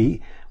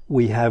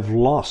 we have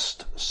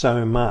lost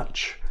so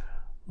much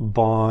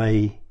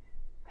by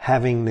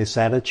having this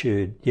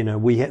attitude. You know,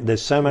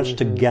 there's so much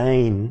to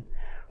gain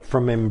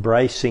from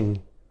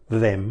embracing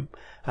them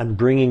and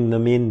bringing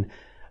them in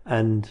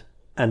and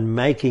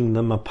making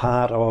them a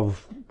part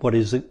of what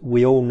is it.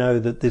 We all know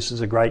that this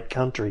is a great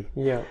country.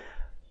 Yeah.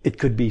 It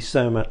could be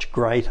so much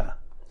greater.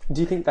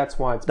 Do you think that's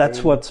why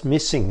that's what's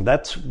missing?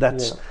 That's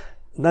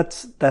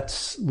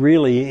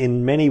really,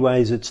 in many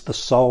ways, it's the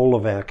soul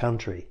of our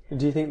country.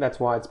 Do you think that's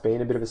why it's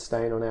been a bit of a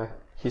stain on our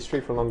history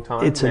for a long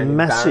time? It's a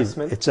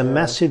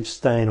massive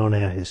stain on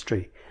our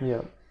history.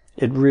 Yeah.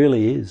 It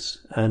really is.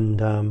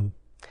 And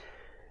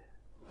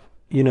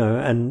you know,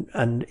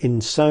 and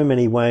in so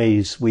many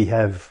ways we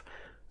have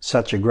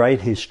such a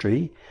great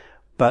history,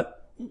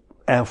 but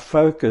our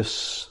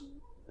focus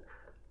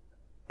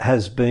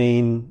has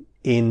been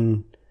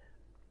in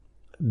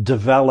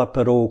develop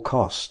at all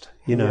cost,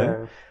 you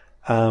know.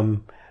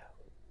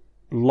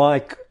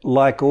 Like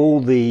all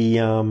the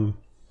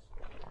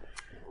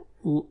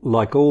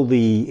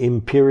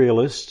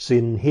imperialists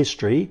in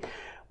history,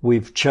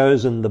 we've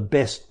chosen the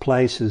best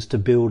places to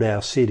build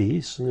our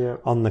cities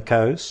on the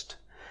coast.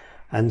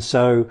 And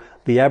so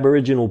the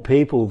Aboriginal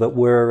people that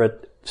were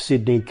at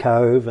Sydney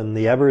Cove and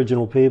the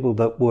Aboriginal people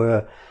that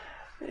were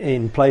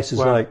in places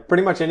like...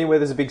 Pretty much anywhere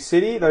there's a big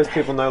city, those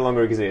people no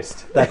longer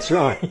exist. That's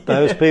right.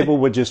 Those people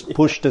were just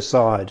pushed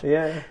aside.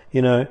 Yeah.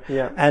 You know?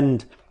 Yeah.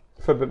 And...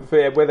 For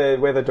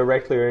whether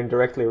directly or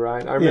indirectly,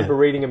 right? I remember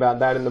reading about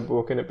that in the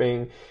book, and it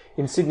being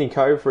in Sydney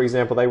Cove, for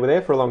example, they were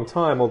there for a long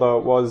time, although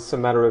it was a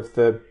matter of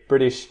the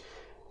British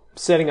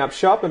setting up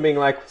shop and being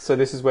like, so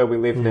this is where we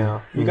live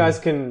now. You guys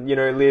can, you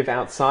know, live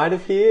outside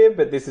of here,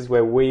 but this is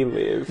where we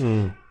live.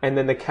 And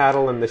then the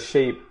cattle and the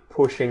sheep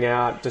pushing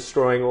out,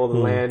 destroying all the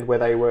land where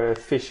they were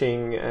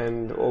fishing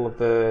and all of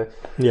the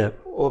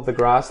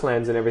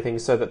grasslands and everything,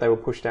 so that they were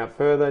pushed out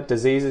further.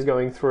 Diseases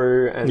going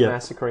through and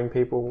massacring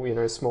people, you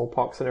know,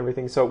 smallpox and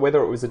everything. So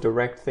whether it was a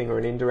direct thing or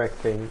an indirect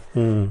thing,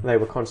 they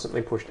were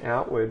constantly pushed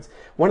outwards.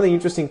 One of the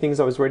interesting things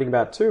I was reading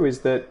about too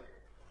is that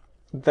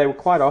they were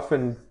quite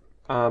often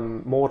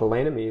mortal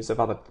enemies of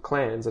other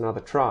clans and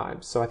other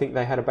tribes. So I think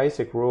they had a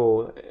basic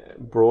rule,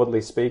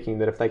 broadly speaking,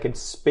 that if they could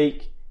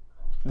speak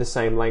the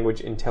same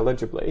language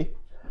intelligibly,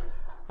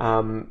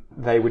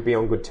 they would be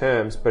on good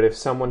terms. But if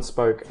someone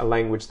spoke a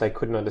language they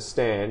couldn't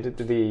understand,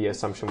 the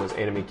assumption was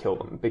enemy kill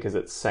them, because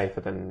it's safer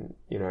than,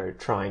 you know,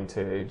 trying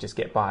to just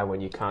get by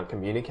when you can't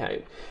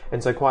communicate.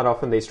 And so quite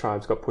often these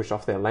tribes got pushed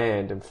off their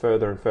land and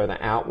further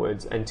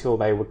outwards until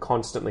they were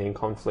constantly in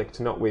conflict,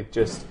 not with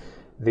just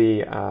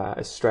the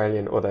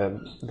Australian or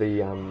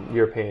the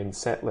European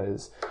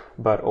settlers,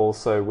 but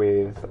also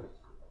with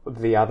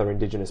the other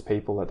Indigenous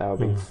people that they were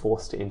being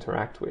forced to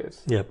interact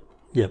with.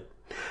 Yep.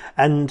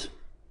 And,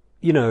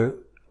 you know,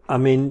 I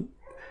mean,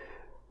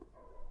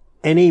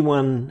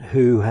 anyone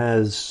who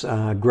has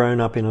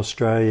grown up in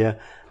Australia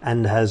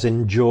and has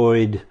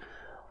enjoyed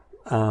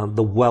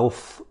the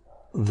wealth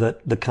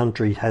that the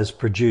country has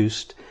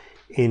produced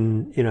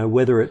in, you know,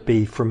 whether it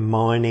be from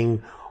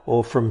mining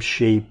or from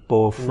sheep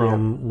or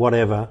from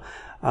whatever,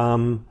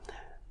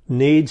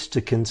 needs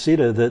to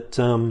consider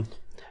that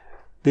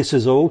this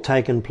has all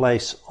taken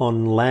place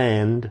on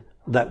land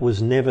that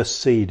was never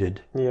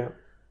ceded. Yeah.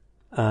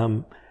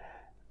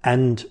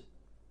 And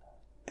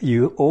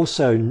we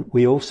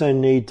also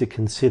need to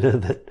consider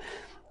that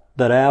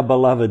that our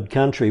beloved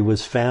country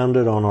was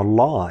founded on a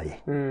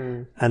lie,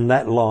 and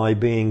that lie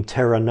being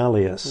terra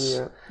nullius,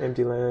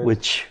 empty land,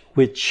 which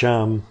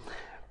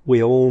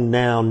we all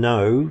now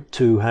know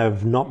to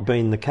have not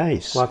been the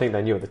case. Well, I think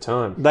they knew at the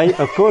time.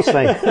 Of course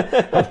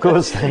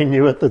they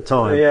knew at the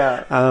time.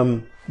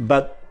 Yeah.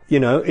 But you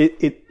know,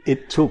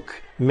 it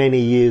took many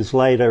years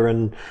later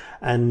and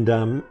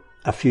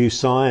a few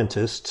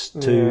scientists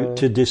to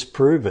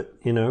disprove it.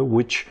 You know,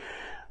 which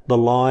the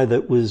lie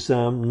that was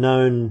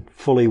known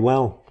fully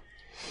well.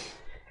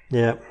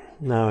 Yeah.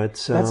 No,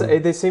 it's...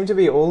 there seem to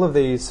be all of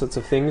these sorts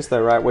of things,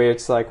 though, right, where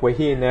it's like, we're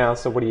here now,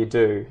 so what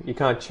do? You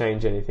can't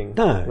change anything.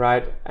 No.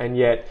 Right? And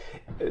yet,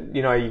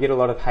 you know, you get a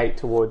lot of hate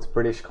towards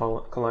British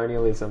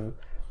colonialism,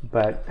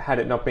 but had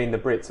it not been the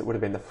Brits, it would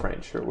have been the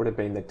French, or it would have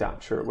been the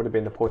Dutch, or it would have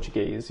been the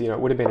Portuguese. You know, it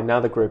would have been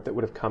another group that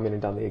would have come in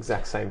and done the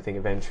exact same thing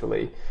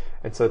eventually.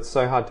 And so it's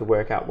so hard to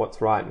work out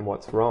what's right and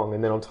what's wrong.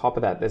 And then on top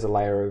of that, there's a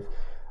layer of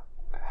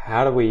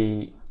how do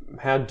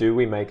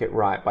we make it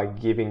right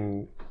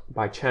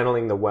by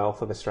channeling the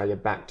wealth of Australia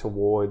back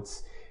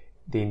towards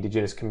the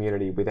Indigenous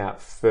community without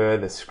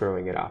further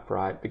screwing it up,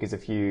 right? Because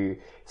if you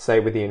say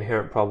with the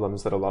inherent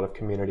problems that a lot of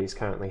communities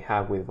currently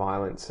have with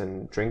violence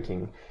and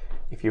drinking,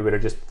 if you were to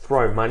just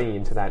throw money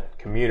into that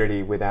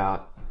community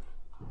without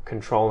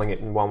controlling it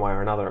in one way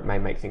or another, it may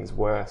make things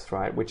worse,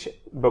 right?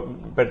 But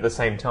at the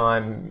same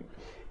time,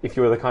 if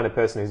you're the kind of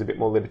person who's a bit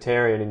more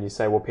libertarian and you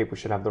say, well, people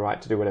should have the right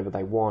to do whatever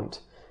they want,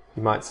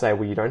 you might say,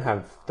 well, you don't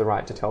have the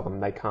right to tell them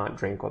they can't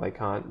drink or they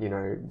can't, you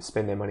know,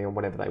 spend their money on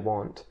whatever they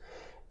want.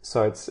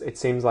 So it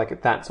seems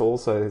like that's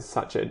also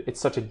such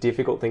a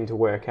difficult thing to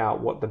work out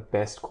what the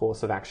best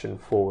course of action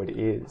forward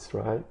is,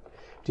 right?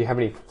 Do you have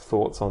any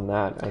thoughts on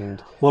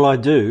that? Well, I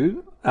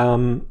do,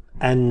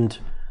 and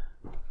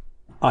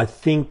I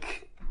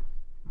think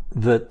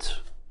that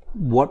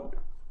what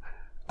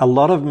a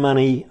lot of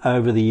money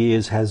over the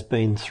years has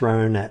been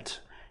thrown at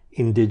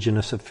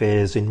Indigenous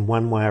affairs in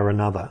one way or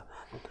another.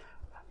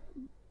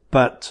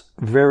 But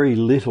very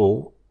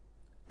little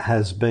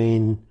has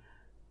been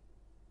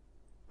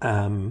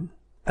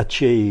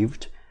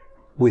achieved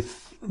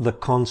with the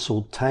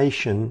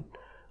consultation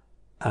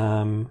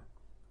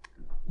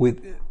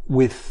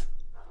with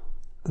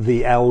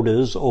the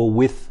elders or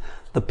with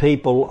the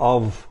people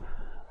of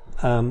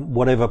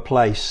whatever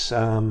place,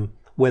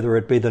 whether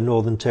it be the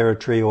Northern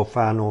Territory or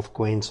Far North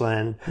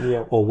Queensland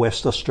or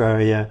West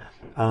Australia,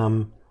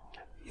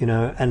 you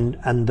know,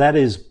 and that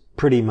is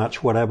pretty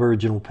much what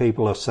Aboriginal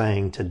people are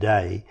saying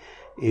today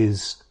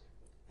is,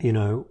 you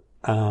know,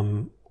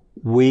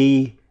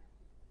 we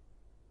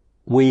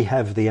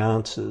have the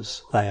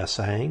answers, they are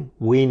saying.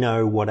 We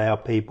know what our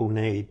people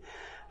need.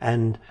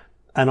 And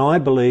I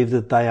believe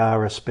that they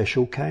are a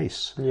special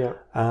case. Yeah.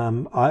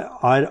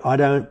 I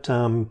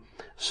don't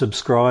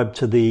subscribe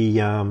to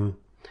the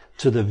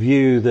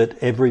view that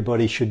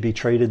everybody should be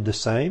treated the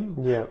same.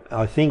 Yeah.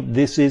 I think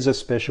this is a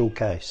special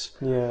case.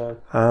 Yeah.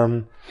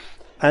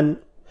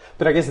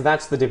 But I guess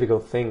that's the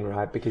difficult thing,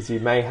 right? Because you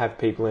may have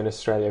people in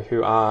Australia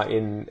who are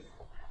in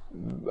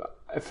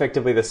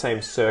effectively the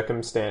same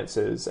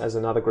circumstances as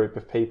another group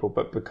of people,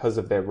 but because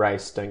of their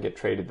race don't get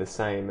treated the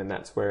same. And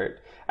that's where it,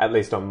 at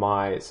least on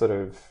my sort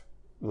of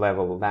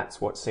level, that's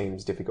what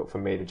seems difficult for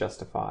me to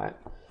justify it.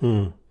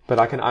 But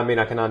I can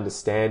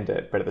understand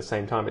it, but at the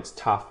same time, it's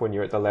tough when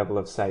you're at the level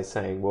of, say,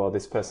 saying, well,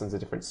 this person's a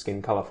different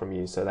skin colour from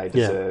you, so they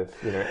deserve,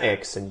 you know,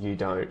 X and you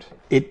don't.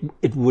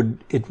 It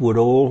would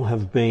all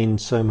have been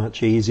so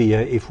much easier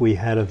if we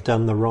had have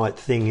done the right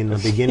thing in the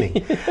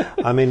beginning.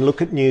 I mean,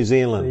 look at New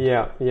Zealand.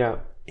 Yeah.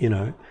 You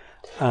know.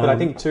 But I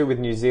think too with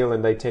New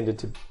Zealand,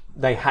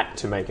 they had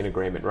to make an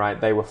agreement, right?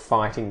 They were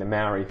fighting the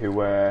Maori, who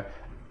were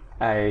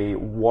a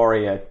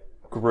warrior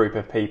group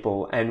of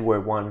people and were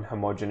one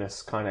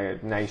homogenous kind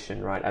of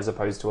nation, right, as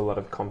opposed to a lot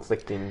of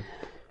conflicting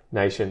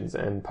nations,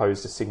 and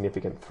posed a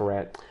significant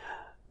threat.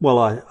 Well,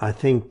 I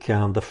think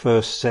the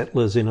first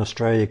settlers in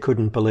Australia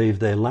couldn't believe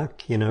their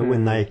luck, you know,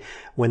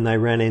 when they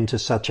ran into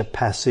such a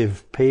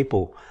passive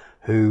people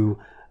who,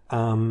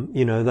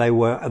 you know, they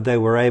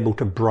were able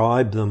to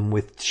bribe them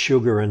with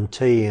sugar and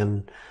tea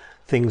and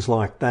things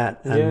like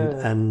that,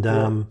 and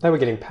they were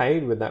getting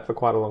paid with that for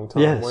quite a long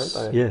time, weren't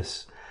they?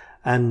 Yes,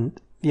 and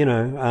you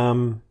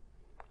know,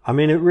 I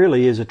mean, it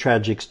really is a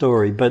tragic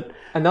story, but...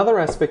 Another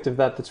aspect of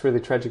that that's really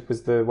tragic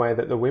was the way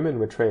that the women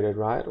were treated,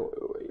 right?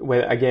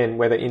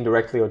 Whether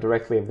indirectly or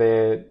directly of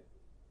their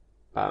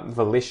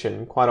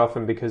volition, quite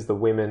often because the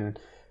women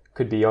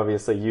could be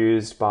obviously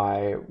used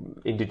by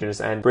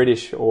Indigenous and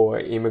British or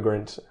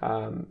immigrant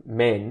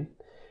men,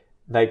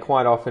 they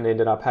quite often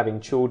ended up having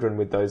children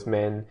with those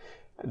men.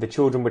 The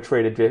children were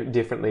treated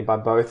differently by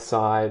both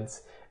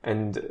sides.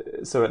 And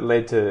so it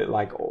led to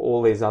like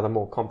all these other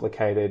more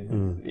complicated,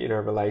 you know,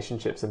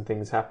 relationships and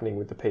things happening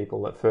with the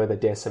people that further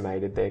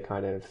decimated their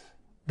kind of...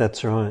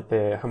 That's right.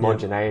 Their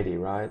homogeneity,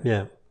 right?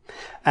 Yeah.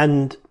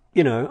 And,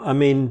 you know, I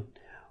mean,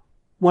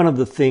 one of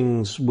the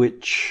things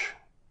which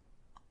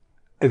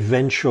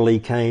eventually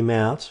came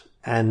out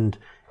and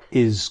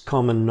is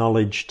common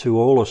knowledge to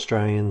all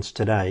Australians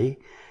today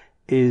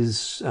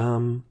is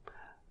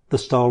the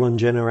stolen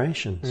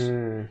generations,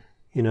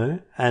 you know,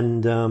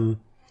 and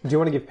do you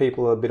want to give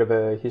people a bit of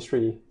a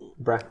history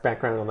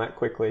background on that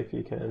quickly, if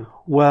you can?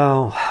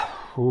 Well,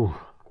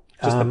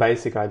 just the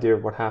basic idea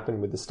of what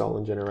happened with the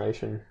stolen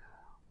generation.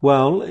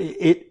 Well,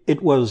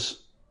 it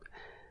was,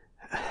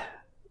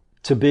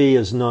 to be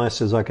as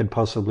nice as I could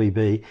possibly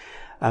be,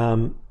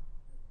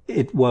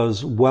 it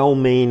was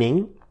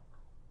well-meaning.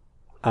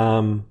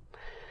 The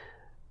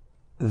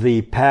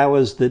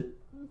powers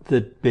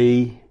that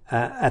be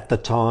at the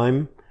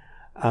time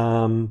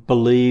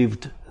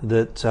believed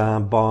that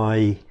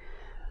by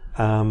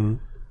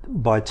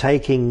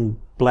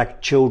taking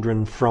black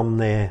children from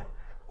their,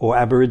 or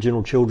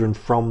Aboriginal children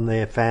from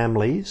their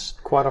families,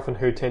 quite often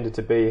who tended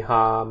to be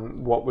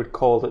what would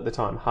called at the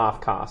time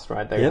half caste,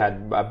 right? They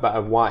had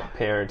a white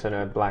parent and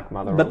a black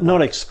mother, but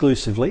not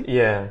exclusively.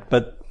 Yeah,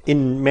 but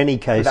in many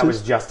cases, but that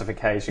was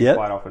justification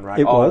quite often, right?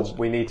 It was.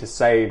 We need to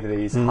save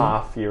these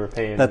half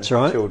European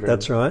children.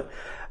 That's right.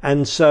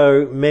 And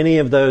so many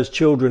of those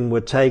children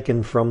were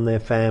taken from their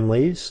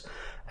families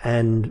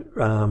and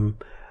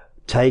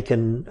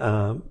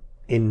taken,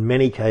 in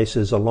many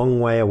cases, a long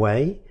way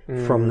away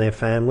from their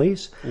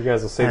families. You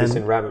guys will see this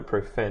in Rabbit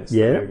Proof Fence.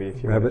 Yeah, the movie,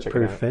 if you Rabbit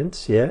Proof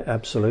Fence. Yeah,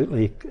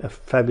 absolutely. A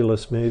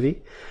fabulous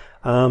movie.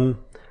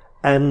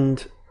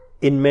 And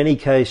in many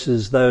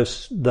cases,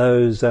 those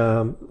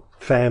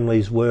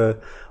families were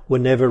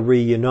never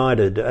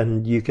reunited.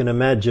 And you can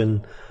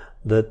imagine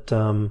that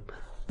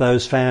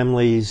those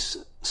families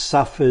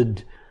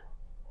suffered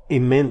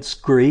immense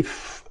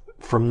grief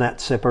from that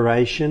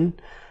separation.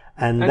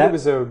 And that, it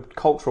was a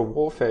cultural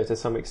warfare to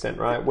some extent,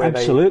 right? Where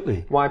absolutely.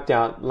 They wiped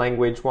out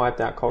language,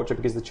 wiped out culture,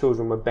 because the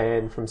children were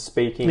banned from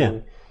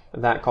speaking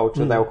that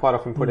culture. They were quite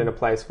often put in a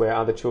place where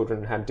other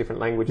children had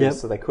different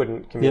languages, so they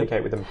couldn't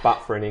communicate with them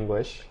but for an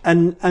English.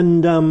 And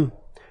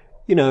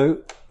you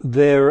know,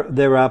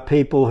 there are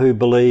people who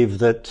believe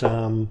that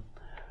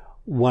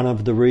one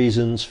of the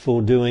reasons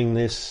for doing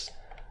this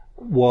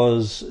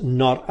was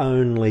not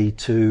only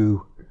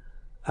to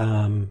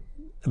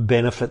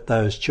benefit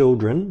those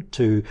children,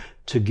 to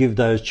give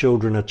those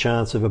children a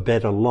chance of a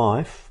better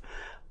life,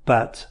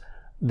 but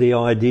the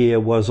idea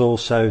was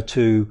also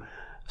to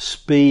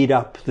speed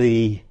up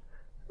the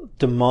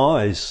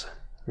demise.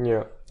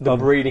 Yeah. The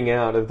breeding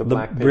out of the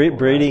black people.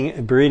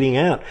 Breeding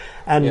out.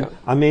 And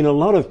I mean, a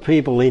lot of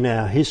people in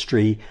our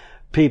history,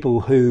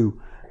 people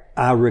who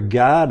are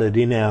regarded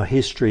in our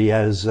history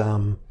as,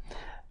 you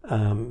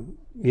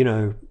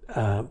know,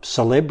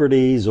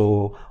 celebrities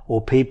or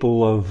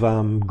people of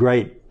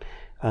great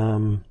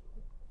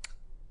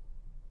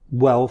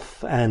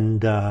wealth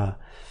and I'm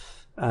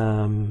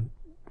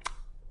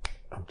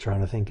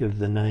trying to think of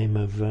the name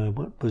of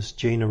what was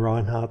Gina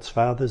Reinhardt's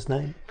father's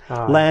name?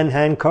 Lan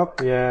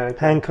Hancock. Yeah. Okay.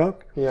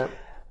 Hancock. Yeah.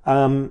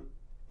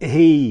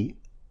 He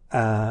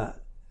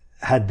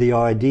had the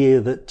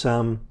idea that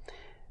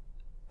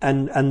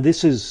and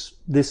this is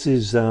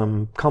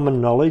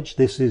common knowledge.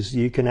 This is,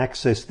 you can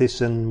access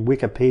this in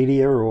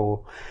Wikipedia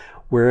or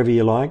wherever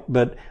you like,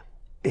 but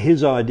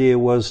his idea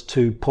was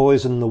to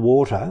poison the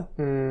water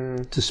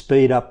to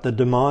speed up the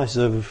demise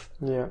of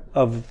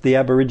the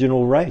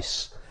Aboriginal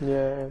race.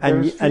 Yeah,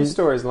 there's a few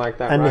stories like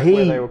that, right,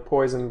 where they were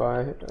poisoned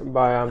by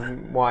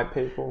white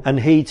people. And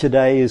he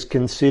today is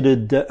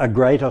considered a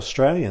great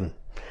Australian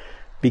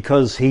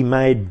because he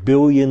made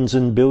billions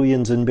and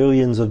billions and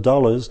billions of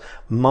dollars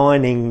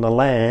mining the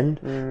land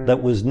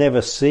that was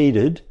never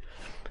seeded,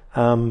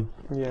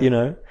 you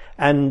know.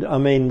 And I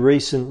mean,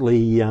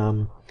 recently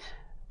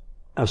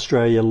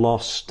Australia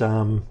lost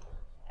a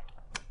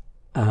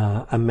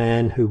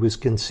man who was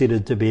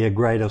considered to be a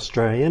great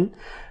Australian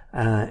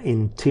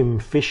in Tim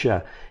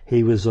Fisher.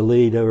 He was a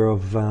leader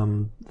of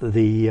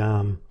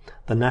the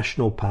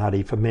National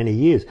Party for many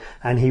years,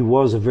 and he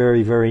was a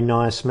very, very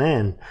nice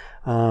man.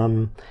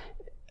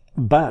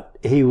 But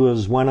he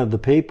was one of the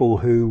people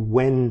who,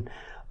 when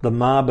the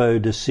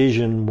Mabo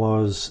decision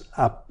was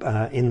up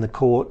in the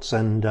courts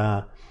and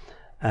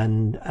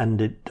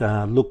it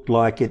looked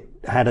like it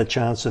had a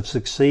chance of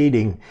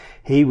succeeding,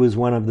 he was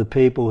one of the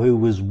people who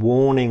was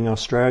warning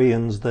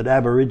Australians that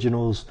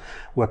Aboriginals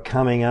were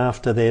coming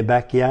after their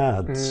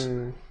backyards,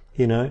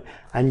 you know.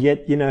 And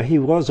yet, you know, he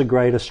was a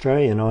great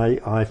Australian.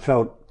 I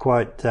felt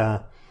quite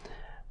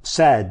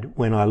sad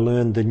when I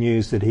learned the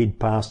news that he'd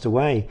passed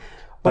away.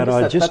 But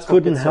I just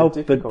couldn't help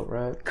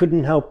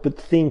but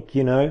think,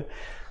 you know,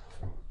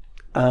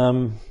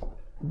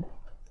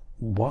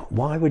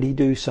 why would he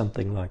do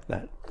something like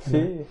that?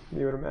 Fear,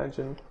 you would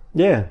imagine.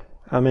 Yeah,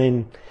 I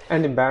mean,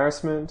 and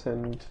embarrassment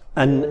and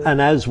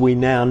as we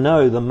now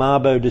know, the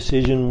Mabo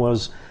decision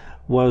was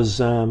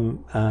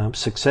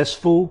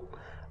successful.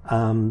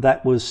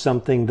 That was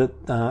something that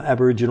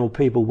Aboriginal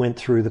people went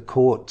through the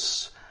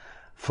courts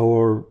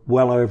for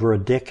well over a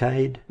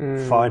decade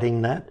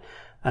fighting that.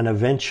 And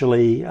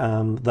eventually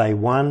they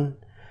won,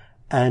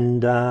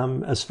 and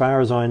as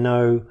far as I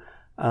know,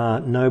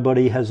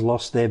 nobody has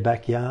lost their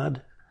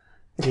backyard,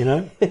 you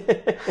know.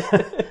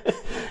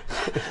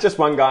 Just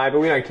one guy, but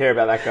we don't care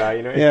about that guy,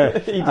 you know. Yeah.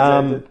 He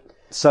deserved it.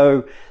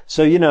 So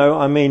you know,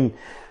 I mean,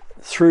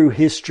 through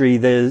history,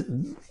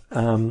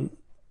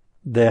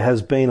 there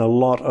has been a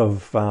lot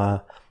of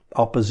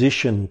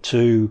opposition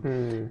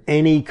to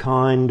any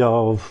kind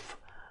of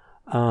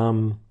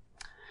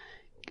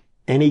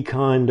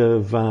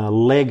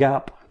leg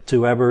up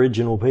to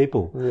Aboriginal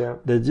people. Yeah.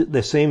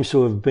 There seems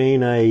to have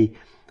been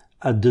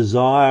a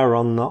desire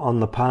on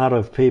the part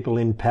of people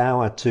in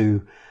power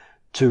to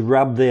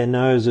rub their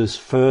noses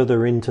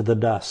further into the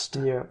dust.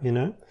 Yeah. You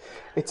know?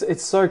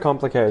 It's so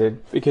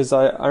complicated because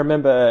I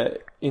remember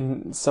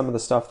in some of the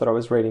stuff that I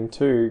was reading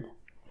too,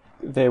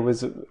 there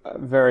was a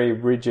very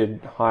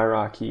rigid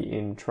hierarchy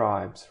in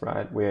tribes,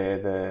 right? Where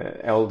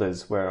the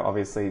elders were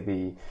obviously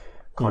the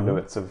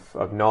conduits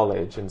of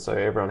knowledge, and so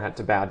everyone had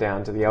to bow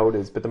down to the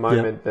elders. But the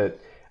moment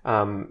that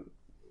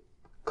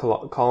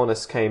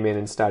colonists came in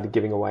and started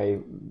giving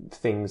away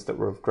things that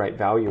were of great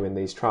value in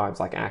these tribes,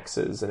 like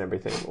axes and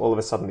everything, all of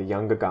a sudden the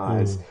younger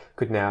guys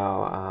could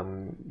now,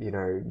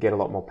 get a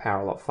lot more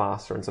power a lot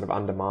faster and sort of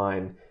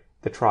undermine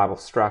the tribal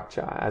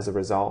structure as a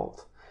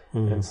result.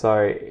 And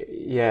so,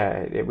 yeah,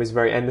 it was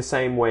and the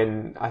same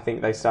when I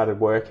think they started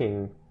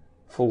working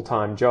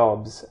full-time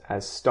jobs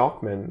as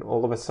stockmen,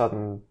 all of a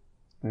sudden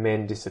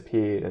men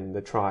disappeared and the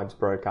tribes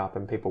broke up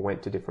and people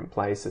went to different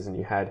places, and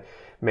you had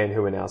men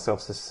who were now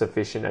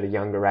self-sufficient at a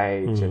younger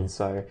age. And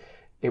so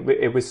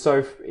it was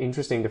so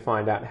interesting to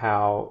find out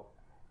how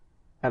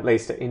at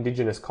least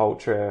Indigenous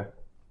culture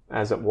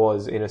as it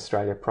was in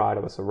Australia prior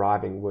to us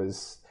arriving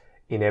was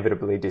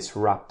inevitably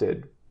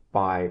disrupted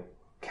by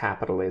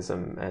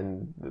capitalism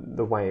and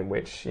the way in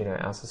which,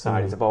 our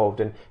society's evolved,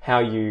 and how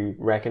you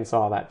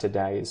reconcile that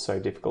today is so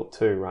difficult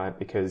too, right?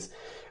 Because,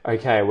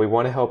 okay, we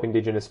want to help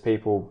Indigenous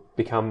people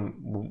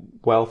become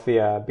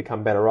wealthier,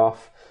 become better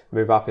off,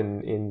 move up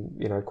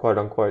in quote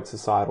unquote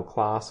societal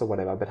class or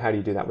whatever, but how do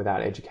you do that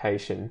without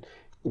education,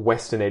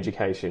 Western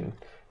education,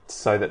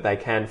 so that they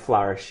can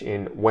flourish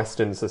in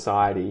Western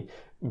society,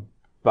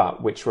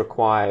 but which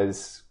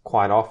requires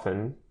quite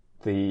often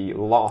the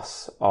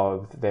loss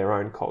of their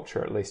own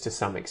culture, at least to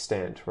some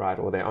extent, right?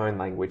 Or their own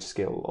language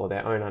skill or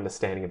their own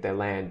understanding of their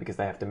land, because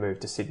they have to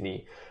move to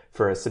Sydney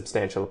for a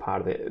substantial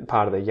part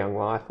of their young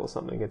life or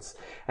something.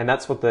 And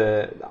that's what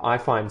I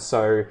find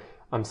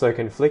I'm so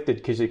conflicted,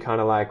 because you're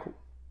kind of like,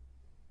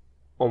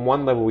 on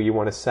one level you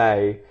want to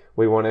say,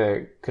 we want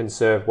to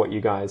conserve what you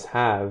guys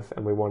have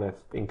and we want to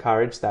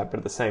encourage that, but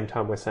at the same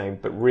time we're saying,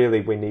 but really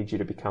we need you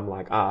to become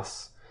like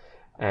us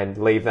and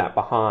leave that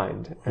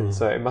behind. And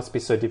so it must be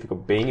so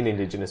difficult being an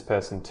Indigenous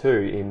person too,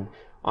 in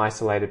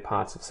isolated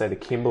parts of, say, the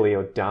Kimberley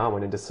or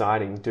Darwin, and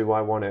deciding, do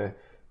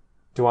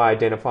I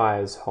identify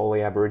as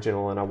wholly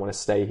Aboriginal and I want to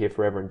stay here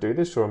forever and do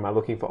this, or am I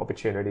looking for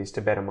opportunities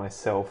to better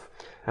myself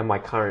and my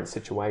current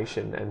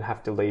situation and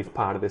have to leave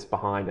part of this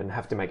behind and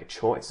have to make a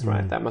choice,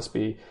 right? That must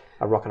be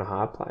a rock and a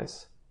hard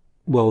place.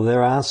 Well,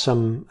 there are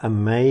some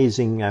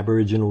amazing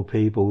Aboriginal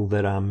people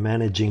that are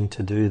managing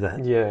to do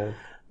that. Yeah.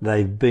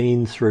 They've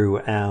been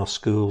through our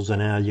schools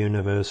and our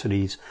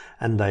universities,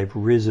 and they've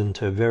risen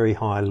to very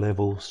high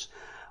levels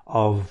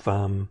of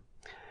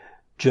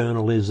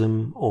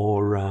journalism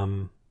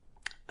or,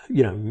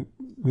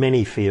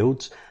 many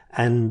fields,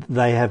 and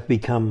they have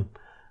become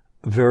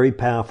very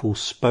powerful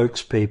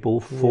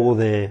spokespeople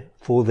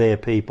for their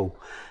people,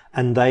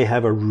 and they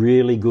have a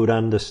really good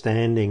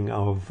understanding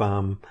of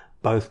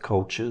both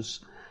cultures.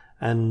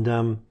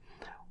 And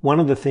one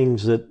of the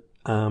things that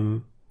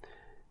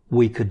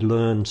we could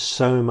learn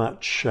so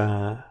much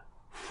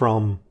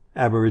from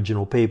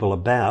Aboriginal people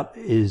about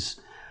is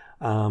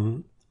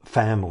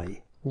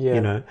family.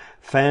 Yeah.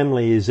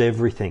 Family is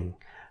everything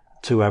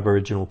to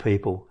Aboriginal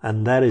people,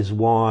 and that is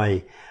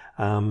why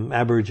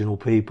Aboriginal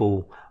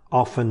people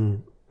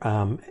often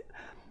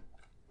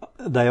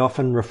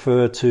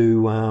refer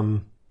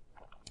to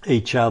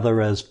each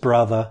other as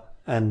brother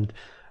and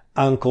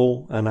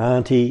uncle and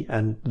auntie,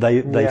 and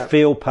they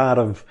feel part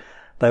of.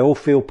 They all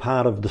feel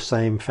part of the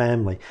same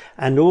family.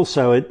 And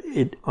also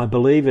I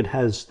believe it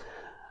has,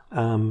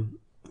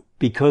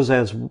 because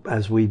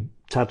as we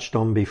touched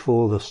on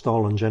before, the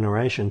stolen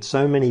generation,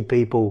 so many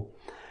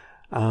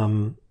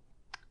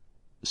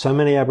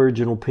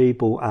Aboriginal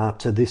people are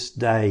to this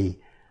day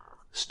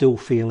still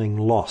feeling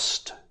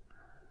lost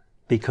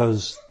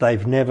because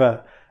they've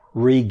never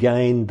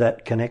regained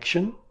that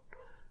connection.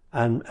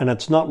 And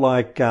it's not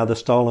like the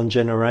stolen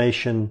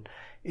generation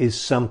is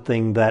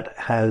something that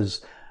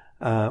has,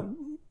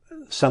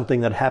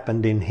 something that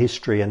happened in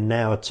history and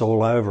now it's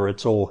all over,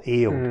 it's all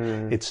healed.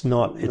 It's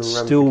not, it's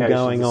still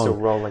going on. Still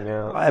rolling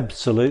out.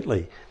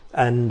 Absolutely.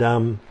 And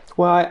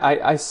well,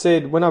 I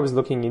said when I was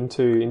looking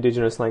into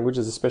Indigenous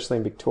languages, especially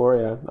in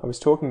Victoria,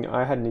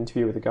 I had an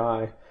interview with a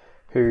guy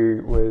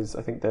who was,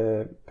 I think,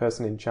 the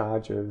person in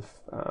charge of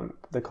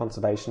the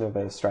conservation of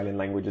Australian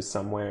languages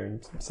somewhere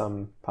in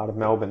some part of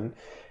Melbourne.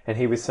 And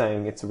he was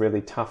saying it's a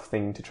really tough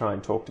thing to try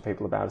and talk to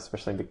people about,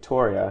 especially in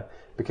Victoria,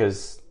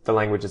 because the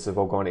languages have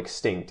all gone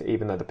extinct,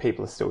 even though the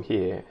people are still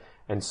here.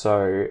 And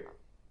so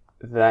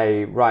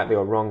they, rightly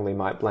or wrongly,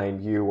 might blame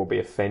you or be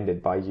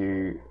offended by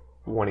you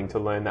wanting to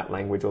learn that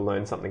language or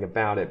learn something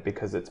about it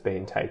because it's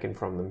been taken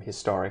from them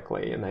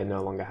historically and they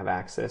no longer have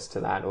access to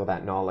that or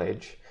that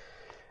knowledge.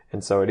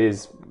 And so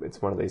it's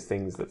one of these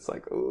things that's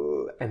like,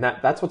 ugh. And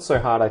that's what's so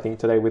hard, I think,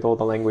 today with all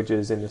the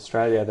languages in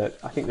Australia, that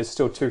I think there's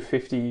still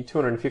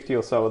 250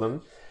 or so of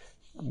them,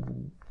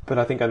 but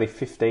I think only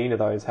 15 of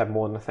those have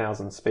more than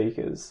 1,000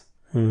 speakers.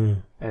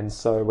 And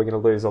so we're going to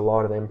lose a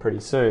lot of them pretty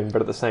soon.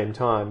 But at the same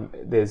time,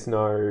 there's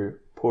no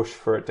push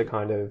for it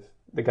to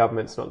the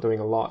government's not doing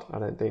a lot, I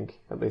don't think,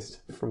 at least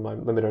from my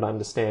limited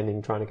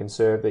understanding, trying to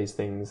conserve these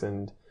things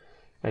and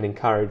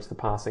encourage the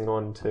passing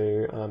on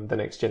to the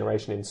next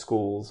generation in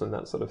schools and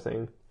that sort of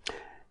thing.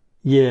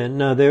 Yeah,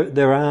 no,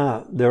 there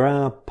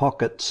are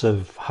pockets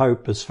of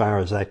hope as far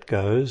as that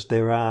goes.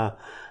 There are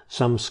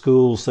some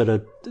schools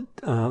that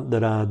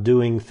are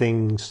doing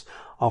things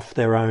off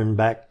their own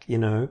back,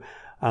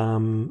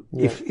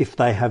 if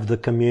they have the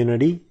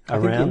community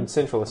around. I think in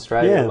Central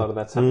Australia, a lot of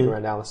that's happening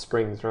around Alice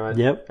Springs, right?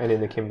 Yep. And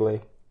in the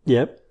Kimberley.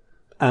 Yep.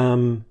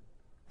 And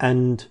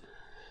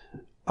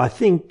I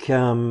think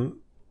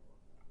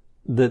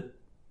that,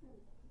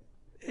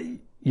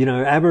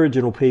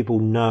 Aboriginal people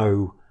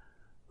know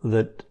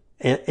that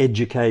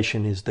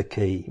education is the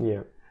key.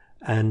 Yeah.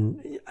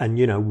 And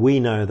we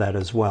know that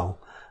as well.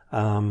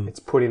 It's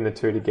putting the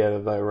two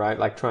together though, right?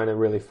 Like trying to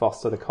really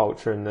foster the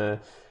culture and their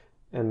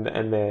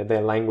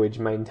language,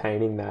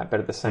 maintaining that, but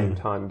at the same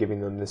time giving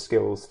them the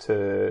skills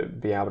to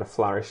be able to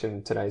flourish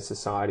in today's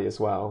society as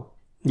well.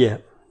 Yeah,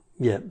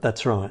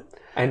 that's right.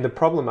 And the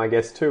problem, I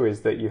guess, too,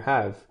 is that you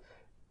have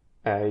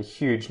a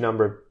huge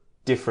number of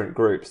different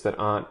groups that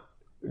aren't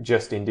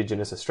just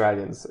Indigenous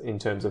Australians in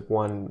terms of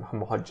one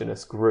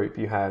homogenous group.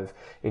 You have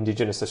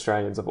Indigenous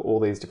Australians of all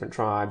these different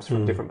tribes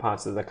from different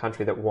parts of the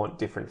country that want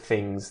different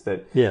things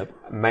that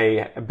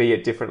may be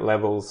at different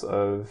levels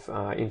of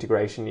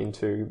integration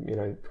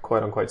into,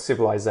 quote unquote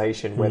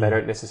civilization, where they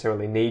don't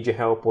necessarily need your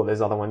help, or there's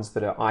other ones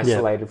that are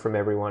isolated from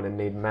everyone and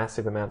need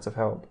massive amounts of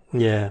help.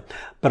 Yeah.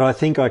 But I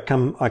think I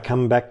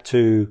come back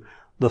to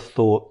the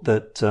thought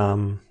that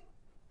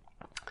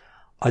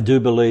I do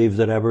believe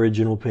that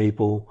Aboriginal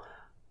people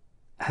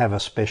have a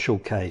special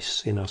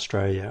case in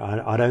Australia.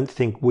 I don't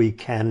think we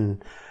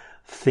can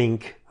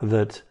think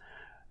that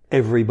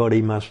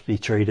everybody must be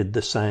treated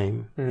the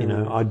same.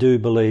 I do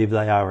believe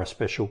they are a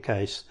special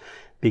case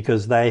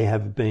because they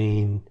have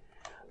been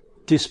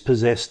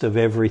dispossessed of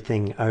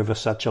everything over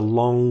such a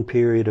long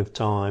period of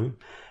time,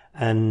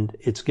 and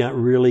it's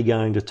really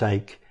going to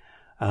take,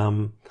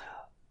 our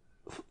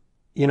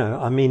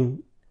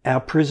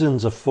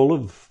prisons are full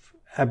of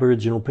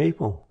Aboriginal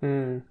people.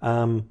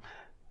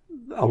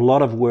 A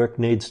lot of work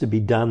needs to be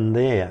done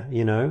there,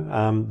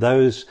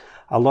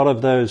 a lot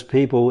of those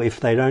people, if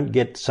they don't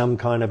get some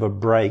kind of a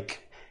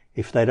break,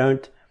 if they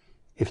don't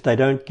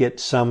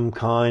get some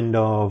kind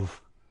of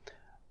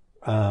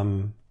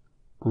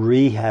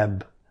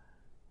rehab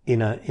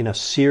in a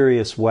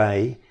serious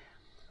way,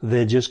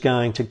 they're just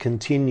going to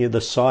continue. The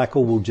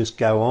cycle will just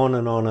go on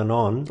and on and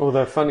on. Well,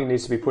 the funding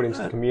needs to be put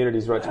into the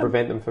communities, right, to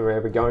prevent them from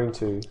ever going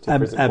to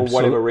prison for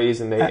whatever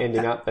reason they're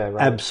ending up there,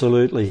 right?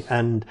 Absolutely.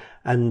 And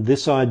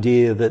this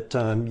idea that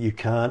you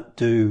can't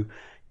do,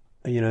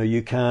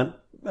 you can't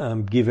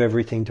give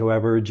everything to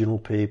Aboriginal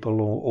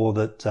people, or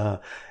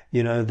that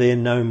they're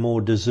no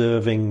more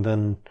deserving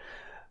than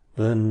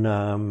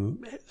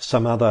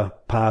some other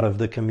part of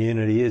the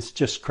community. It's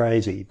just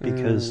crazy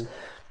because.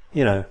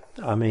 I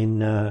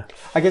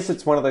guess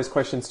it's one of those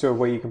questions too of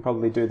where you can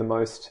probably do the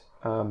most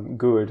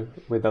good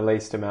with the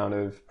least amount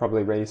of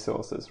probably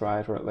resources,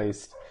 right? Or at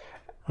least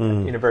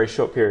in a very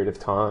short period of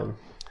time.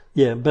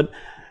 Yeah, but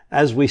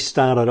as we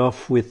started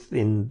off with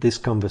in this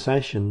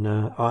conversation,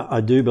 I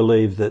do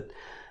believe that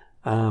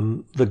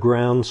the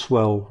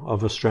groundswell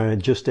of Australia,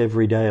 just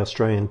everyday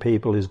Australian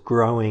people, is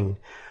growing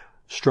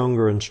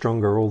stronger and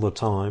stronger all the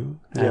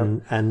time.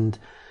 And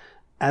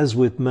as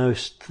with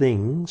most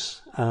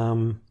things...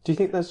 do you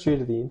think that's due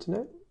to the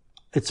internet?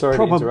 Sorry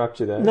to interrupt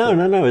you there.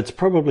 No. It's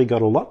probably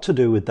got a lot to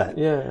do with that.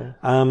 Yeah.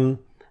 And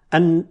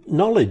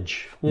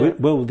knowledge. Yeah.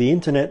 Well, the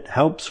internet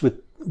helps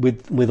with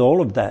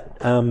all of that.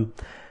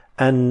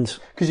 And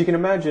because you can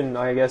imagine,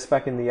 I guess,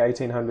 back in the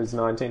 1800s,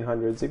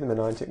 1900s, even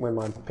when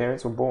my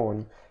parents were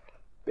born,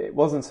 it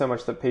wasn't so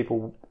much that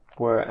people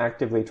were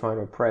actively trying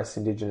to oppress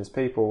Indigenous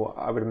people.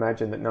 I would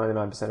imagine that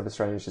 99% of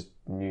Australians just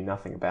knew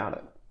nothing about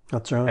it.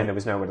 That's right. And there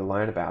was nowhere to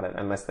learn about it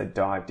unless they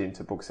dived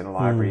into books in a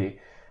library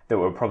that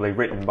were probably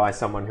written by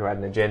someone who had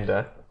an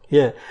agenda.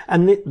 Yeah.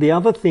 And the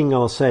other thing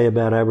I'll say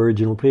about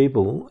Aboriginal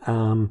people,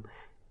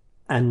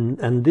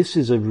 and this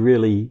is a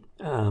really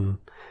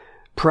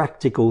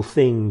practical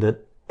thing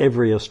that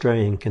every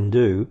Australian can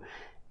do,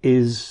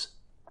 is,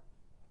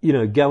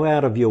 go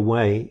out of your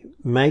way,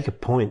 make a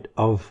point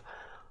of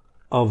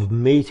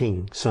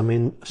meeting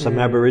some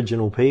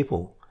Aboriginal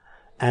people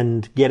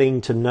and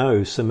getting to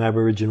know some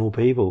Aboriginal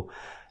people.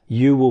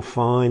 You will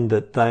find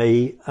that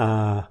they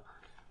are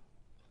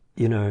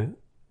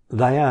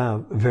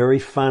very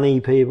funny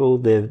people.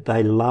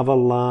 They love a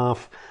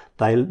laugh.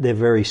 They're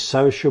very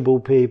sociable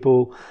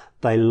people.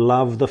 They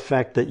love the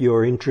fact that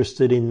you're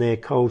interested in their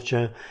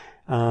culture.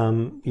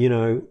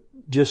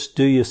 Just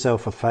do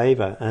yourself a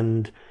favour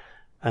and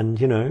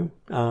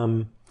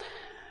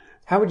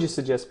How would you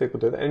suggest people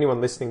do that? Anyone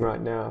listening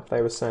right now, if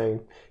they were saying,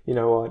 you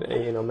know what,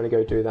 Ian, I'm going to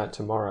go do that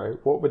tomorrow,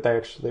 what would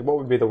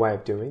be the way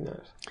of doing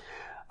that?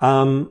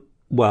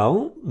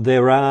 Well,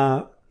 there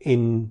are,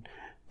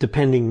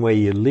 depending where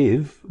you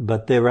live,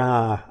 but there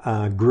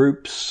are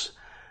groups,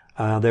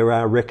 there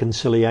are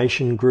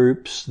reconciliation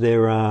groups,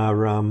 there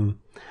are,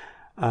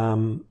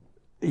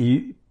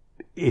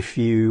 if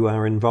you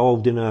are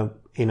involved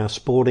in a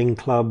sporting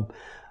club,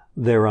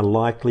 there are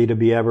likely to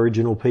be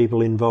Aboriginal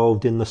people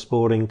involved in the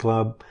sporting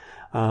club.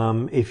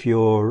 If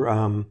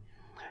you're,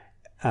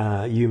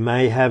 you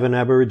may have an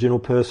Aboriginal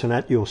person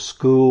at your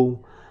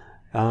school.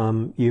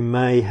 You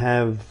may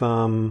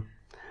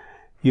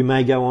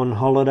go on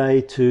holiday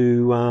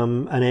to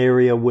an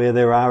area where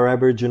there are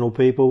Aboriginal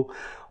people.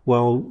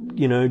 Well,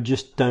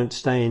 just don't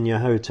stay in your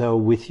hotel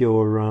with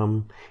your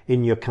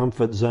in your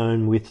comfort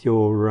zone with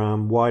your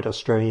white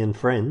Australian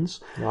friends.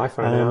 I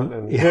found out.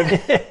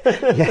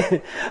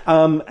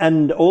 And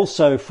and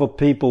also for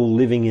people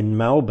living in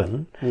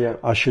Melbourne,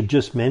 I should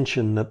just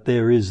mention that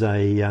there is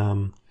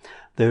a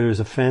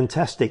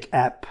fantastic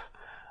app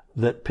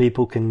that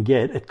people can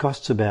get. It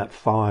costs about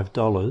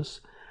 $5.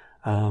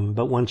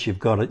 But once you've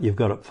got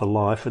it for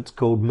life. It's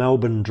called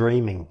Melbourne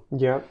Dreaming.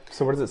 Yeah.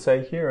 So what does it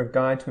say here? A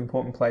Guide to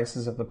Important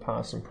Places of the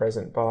Past and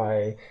Present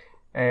by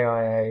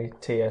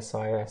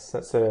AIATSIS.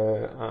 That's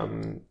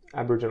the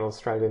Aboriginal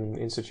Australian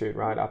Institute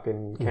right up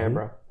in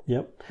Canberra. Mm-hmm.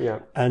 Yep. Yeah.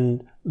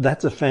 And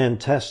that's a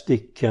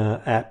fantastic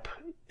app.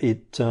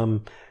 It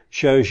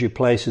shows you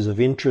places of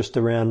interest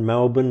around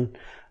Melbourne,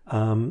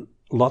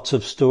 lots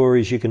of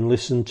stories you can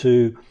listen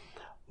to,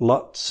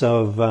 lots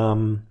of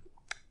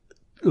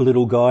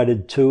little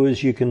guided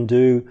tours you can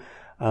do.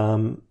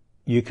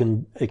 You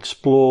can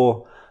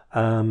explore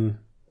so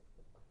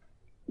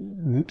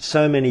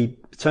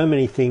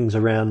many things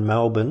around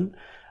Melbourne.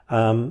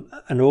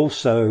 And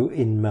also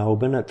in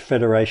Melbourne at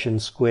Federation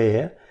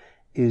Square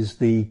is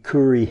the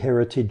Koori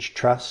Heritage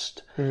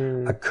Trust.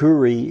 A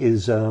Koori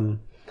is a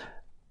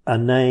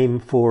name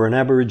for an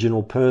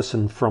Aboriginal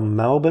person from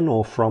Melbourne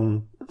or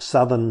from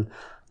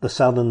the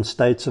southern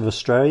states of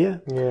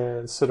Australia.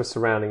 Yeah, it's sort of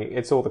surrounding.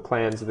 It's all the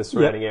clans of the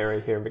surrounding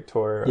area here in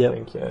Victoria, I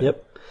think. Yeah.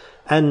 Yep.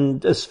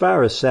 And as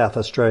far as South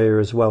Australia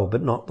as well,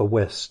 but not the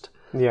West.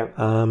 Yeah.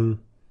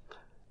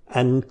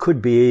 And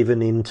could be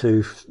even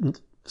into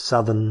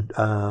southern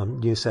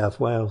New South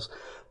Wales.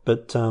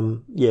 But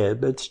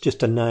it's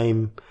just a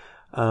name.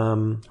 I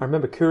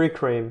remember Koori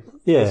cream.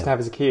 Yeah. I used to have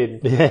as a kid.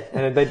 Yeah.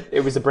 And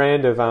it was a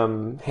brand of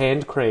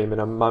hand cream,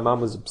 and my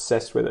mum was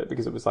obsessed with it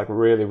because it was like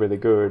really, really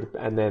good.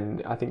 And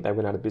then I think they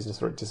went out of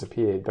business or it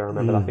disappeared. But I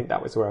remember I think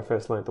that was where I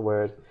first learnt the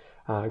word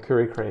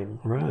Koori cream.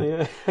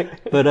 Right. Yeah.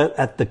 But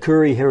at the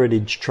Koori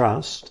Heritage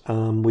Trust,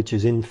 which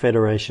is in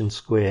Federation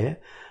Square,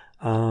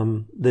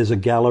 there's a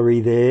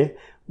gallery there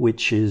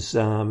which is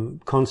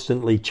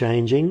constantly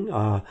changing.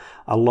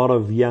 A lot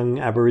of young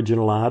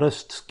Aboriginal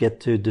artists get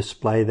to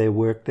display their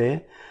work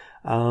there.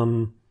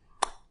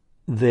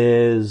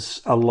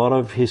 There's a lot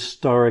of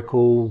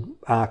historical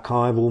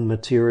archival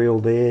material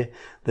there.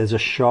 There's a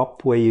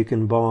shop where you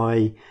can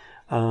buy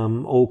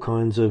all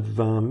kinds of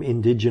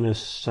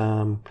Indigenous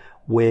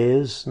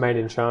wares. Made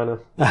in China.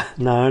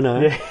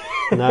 No. Yeah.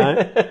 No.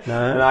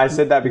 And I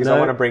said that because I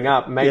want to bring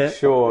up, make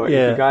sure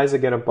if you guys are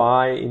going to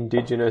buy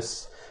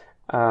Indigenous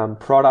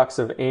products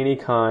of any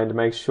kind,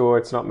 make sure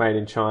it's not made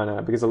in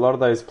China, because a lot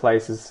of those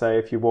places, say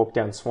if you walk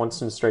down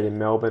Swanston Street in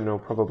Melbourne or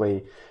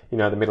probably,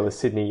 the middle of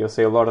Sydney, you'll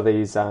see a lot of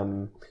these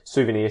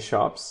souvenir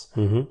shops,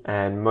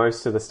 and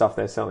most of the stuff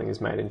they're selling is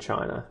made in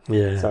China.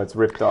 Yeah. So it's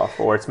ripped off,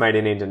 or it's made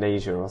in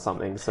Indonesia or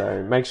something.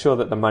 So make sure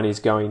that the money's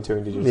going to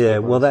Indigenous people. Yeah,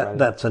 well,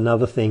 that's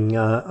another thing.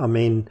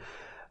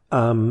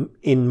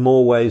 In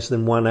more ways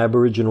than one,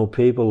 Aboriginal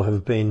people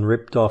have been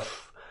ripped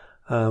off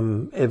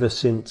ever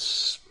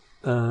since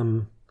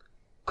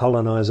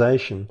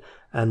colonisation,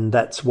 and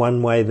that's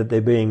one way that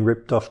they're being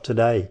ripped off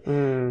today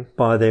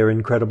by their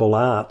incredible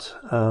art.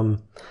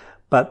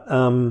 But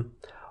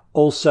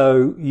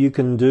also you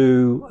can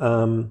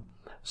do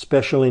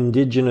special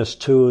Indigenous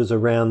tours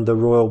around the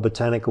Royal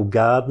Botanical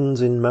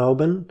Gardens in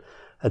Melbourne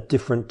at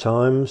different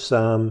times,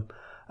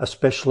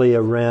 especially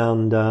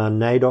around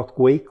NAIDOC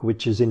Week,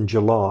 which is in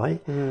July.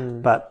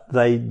 But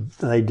they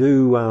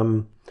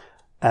do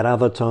at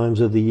other times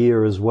of the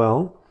year as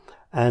well.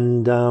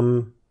 And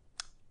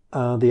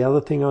the other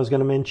thing I was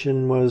going to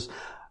mention was,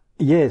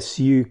 yes,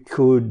 you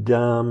could,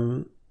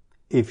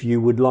 if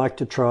you would like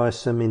to try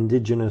some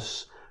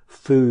Indigenous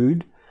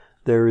food,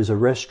 there is a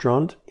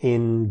restaurant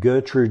in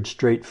Gertrude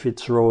Street,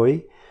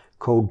 Fitzroy,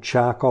 called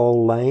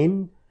Charcoal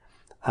Lane,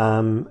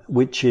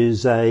 which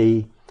is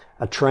a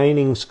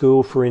training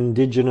school for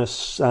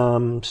Indigenous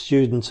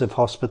students of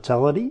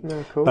hospitality.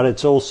 Yeah, cool. But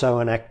it's also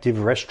an active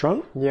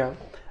restaurant. Yeah.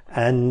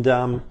 And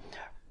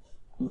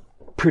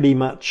pretty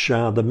much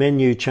the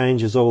menu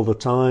changes all the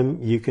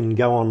time. You can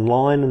go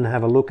online and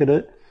have a look at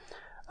it.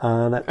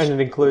 And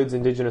it includes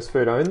Indigenous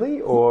food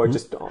only, or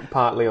just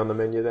partly on the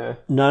menu there?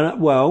 No,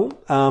 well,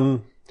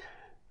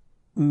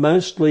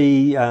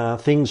 mostly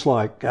things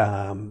like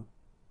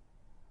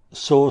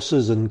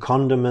sauces and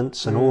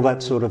condiments and all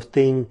that sort of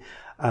thing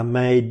are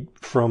made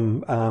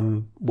from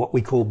what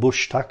we call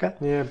bush tucker.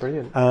 Yeah,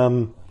 brilliant.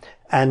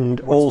 And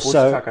What's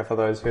also, bush tucker for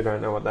those who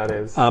don't know what that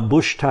is?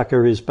 Bush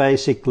tucker is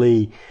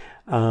basically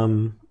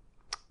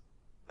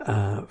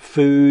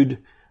food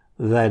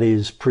that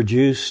is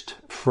produced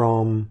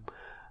from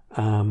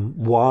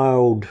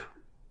wild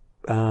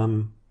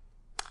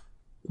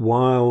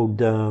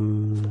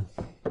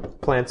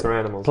Plants or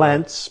animals?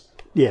 plants.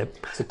 Yeah.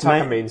 So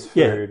tucker means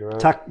food, yeah. right?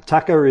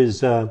 Tucker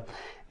is an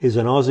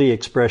Aussie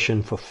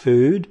expression for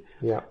food.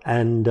 Yeah.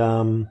 And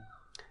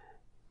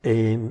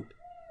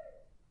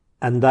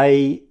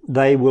they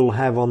will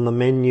have on the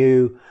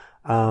menu,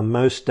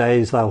 most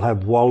days they'll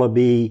have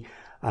wallaby,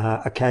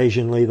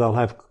 occasionally they'll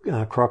have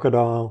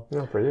crocodile.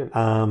 Oh, brilliant.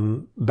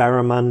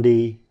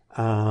 Barramundi.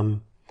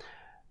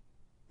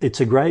 It's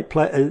a great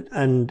place,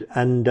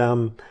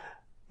 and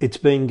it's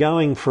been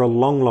going for a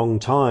long, long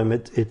time.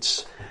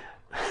 It's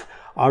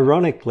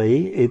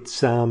ironically,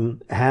 it's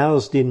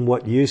housed in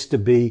what used to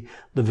be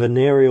the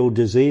venereal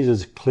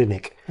diseases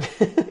clinic.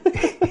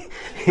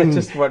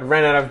 Just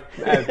ran out of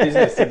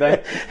business, did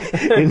they?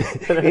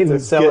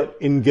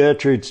 in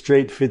Gertrude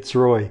Street,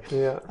 Fitzroy.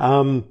 Yeah.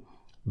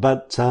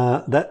 But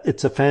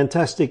it's a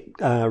fantastic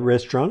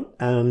restaurant,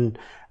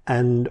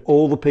 and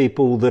all the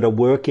people that are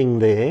working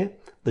there,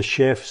 the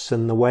chefs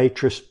and the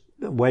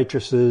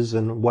waitresses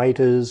and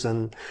waiters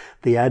and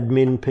the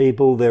admin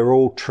people, they're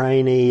all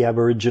trainee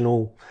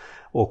Aboriginal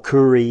or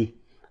Koori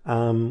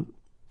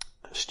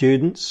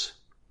students,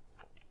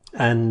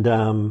 and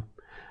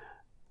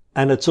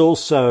it's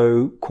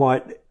also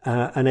quite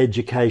an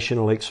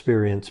educational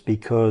experience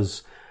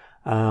because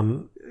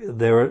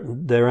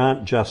there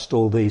aren't just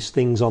all these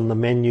things on the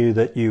menu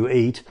that you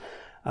eat.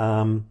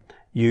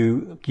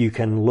 You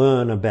can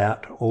learn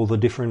about all the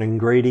different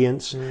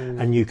ingredients,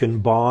 and you can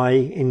buy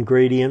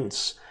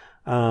ingredients.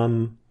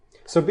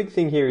 So a big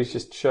thing here is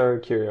just show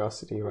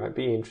curiosity, right?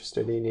 Be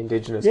interested in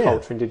Indigenous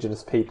culture,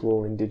 Indigenous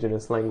people,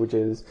 Indigenous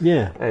languages.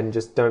 Yeah. And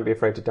just don't be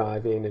afraid to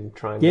dive in and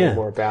try and learn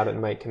more about it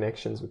and make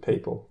connections with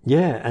people.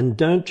 Yeah, and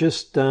don't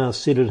just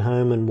sit at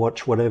home and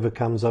watch whatever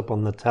comes up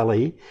on the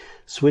telly.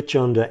 Switch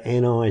on to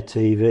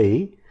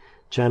NITV,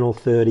 Channel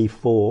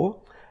 34,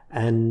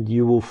 and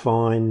you will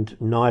find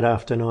night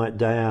after night,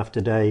 day after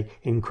day,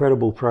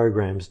 incredible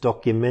programs,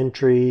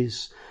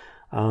 documentaries,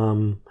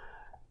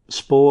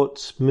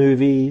 sports,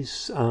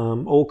 movies,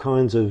 all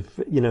kinds of,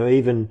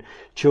 even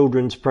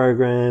children's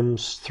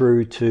programs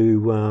through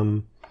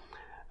to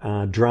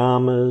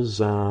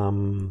dramas,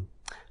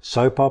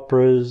 soap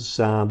operas.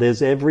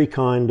 There's every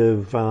kind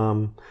of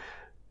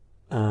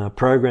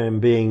program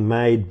being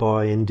made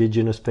by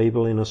Indigenous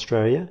people in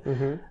Australia.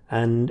 Mm-hmm.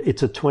 And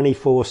it's a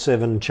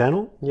 24/7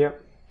 channel.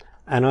 Yep.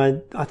 And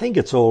I think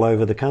it's all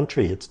over the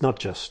country. It's not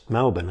just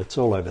Melbourne. It's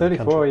all over the country.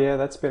 34, yeah,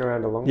 that's been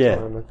around a long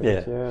time, I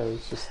think. Yeah,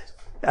 it's just...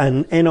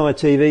 And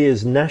NITV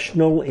is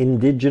National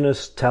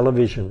Indigenous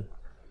Television.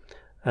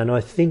 And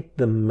I think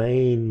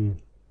I'm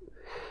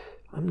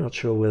not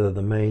sure whether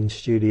the main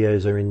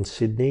studios are in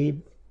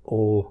Sydney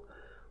or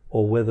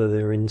whether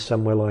they're in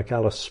somewhere like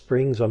Alice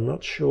Springs. I'm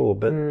not sure.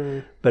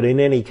 But in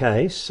any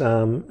case,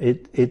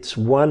 it's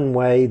one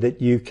way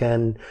that you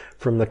can,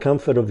 from the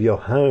comfort of your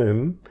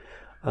home,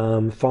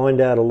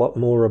 find out a lot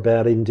more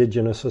about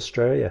Indigenous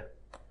Australia.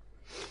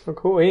 Oh,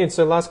 cool, Ian.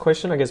 So last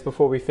question, I guess,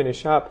 before we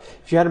finish up.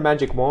 If you had a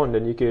magic wand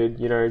and you could,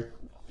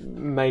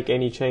 make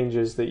any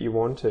changes that you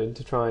wanted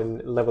to try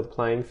and level the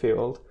playing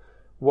field,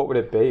 what would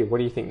it be? What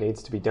do you think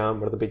needs to be done?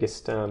 What are the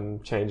biggest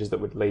changes that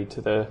would lead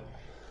to the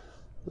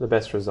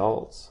best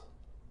results?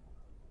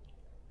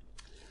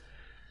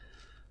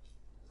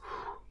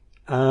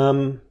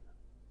 I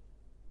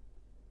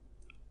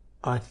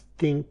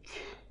think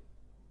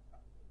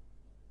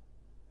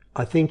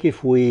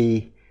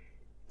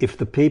if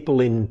the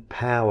people in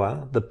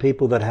power, the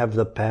people that have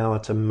the power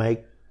to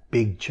make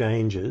big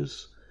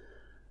changes,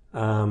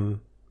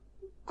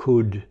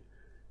 could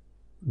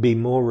be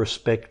more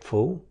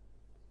respectful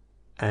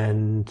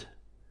and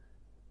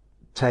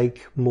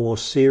take more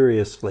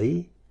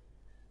seriously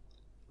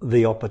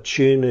the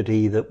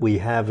opportunity that we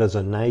have as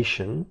a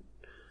nation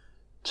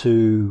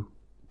to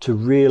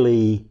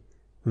really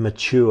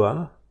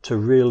mature, to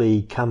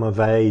really come of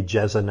age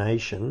as a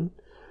nation,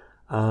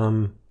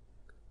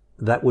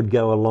 that would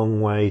go a long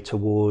way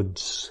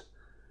towards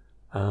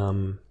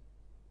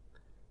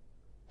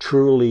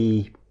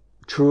truly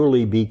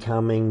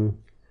becoming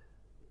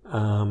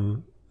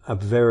a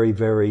very,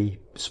 very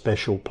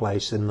special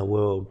place in the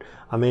world.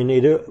 I mean,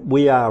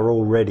 we are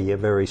already a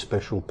very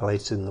special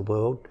place in the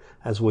world,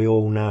 as we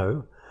all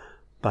know,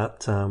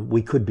 but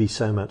we could be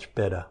so much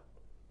better.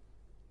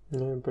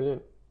 Yeah,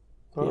 brilliant.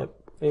 Well,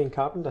 Ian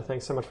Carpenter,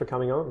 thanks so much for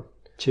coming on.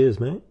 Cheers,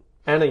 mate.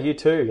 Anna, you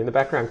too, in the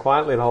background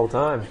quietly the whole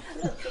time.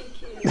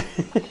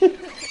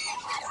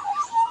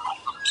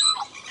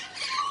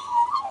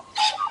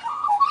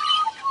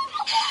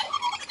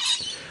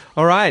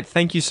 All right.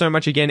 Thank you so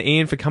much again,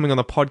 Ian, for coming on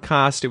the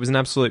podcast. It was an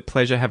absolute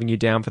pleasure having you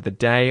down for the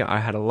day. I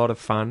had a lot of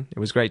fun. It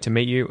was great to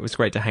meet you. It was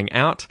great to hang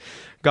out.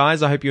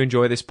 Guys, I hope you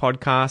enjoy this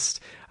podcast.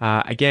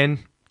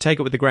 Again, take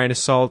it with a grain of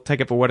salt,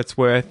 take it for what it's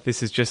worth.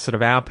 This is just sort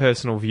of our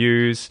personal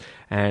views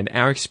and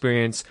our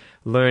experience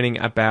learning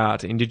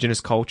about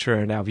Indigenous culture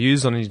and our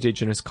views on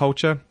Indigenous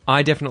culture.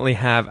 I definitely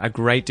have a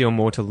great deal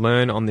more to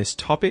learn on this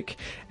topic,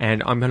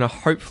 and I'm going to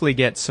hopefully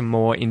get some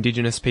more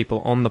Indigenous people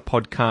on the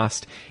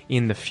podcast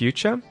in the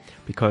future,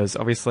 because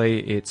obviously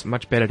it's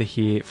much better to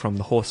hear from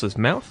the horse's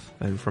mouth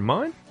than from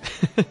mine.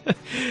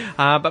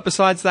 But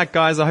besides that,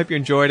 guys, I hope you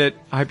enjoyed it.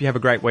 I hope you have a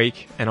great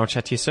week, and I'll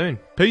chat to you soon.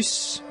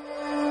 Peace.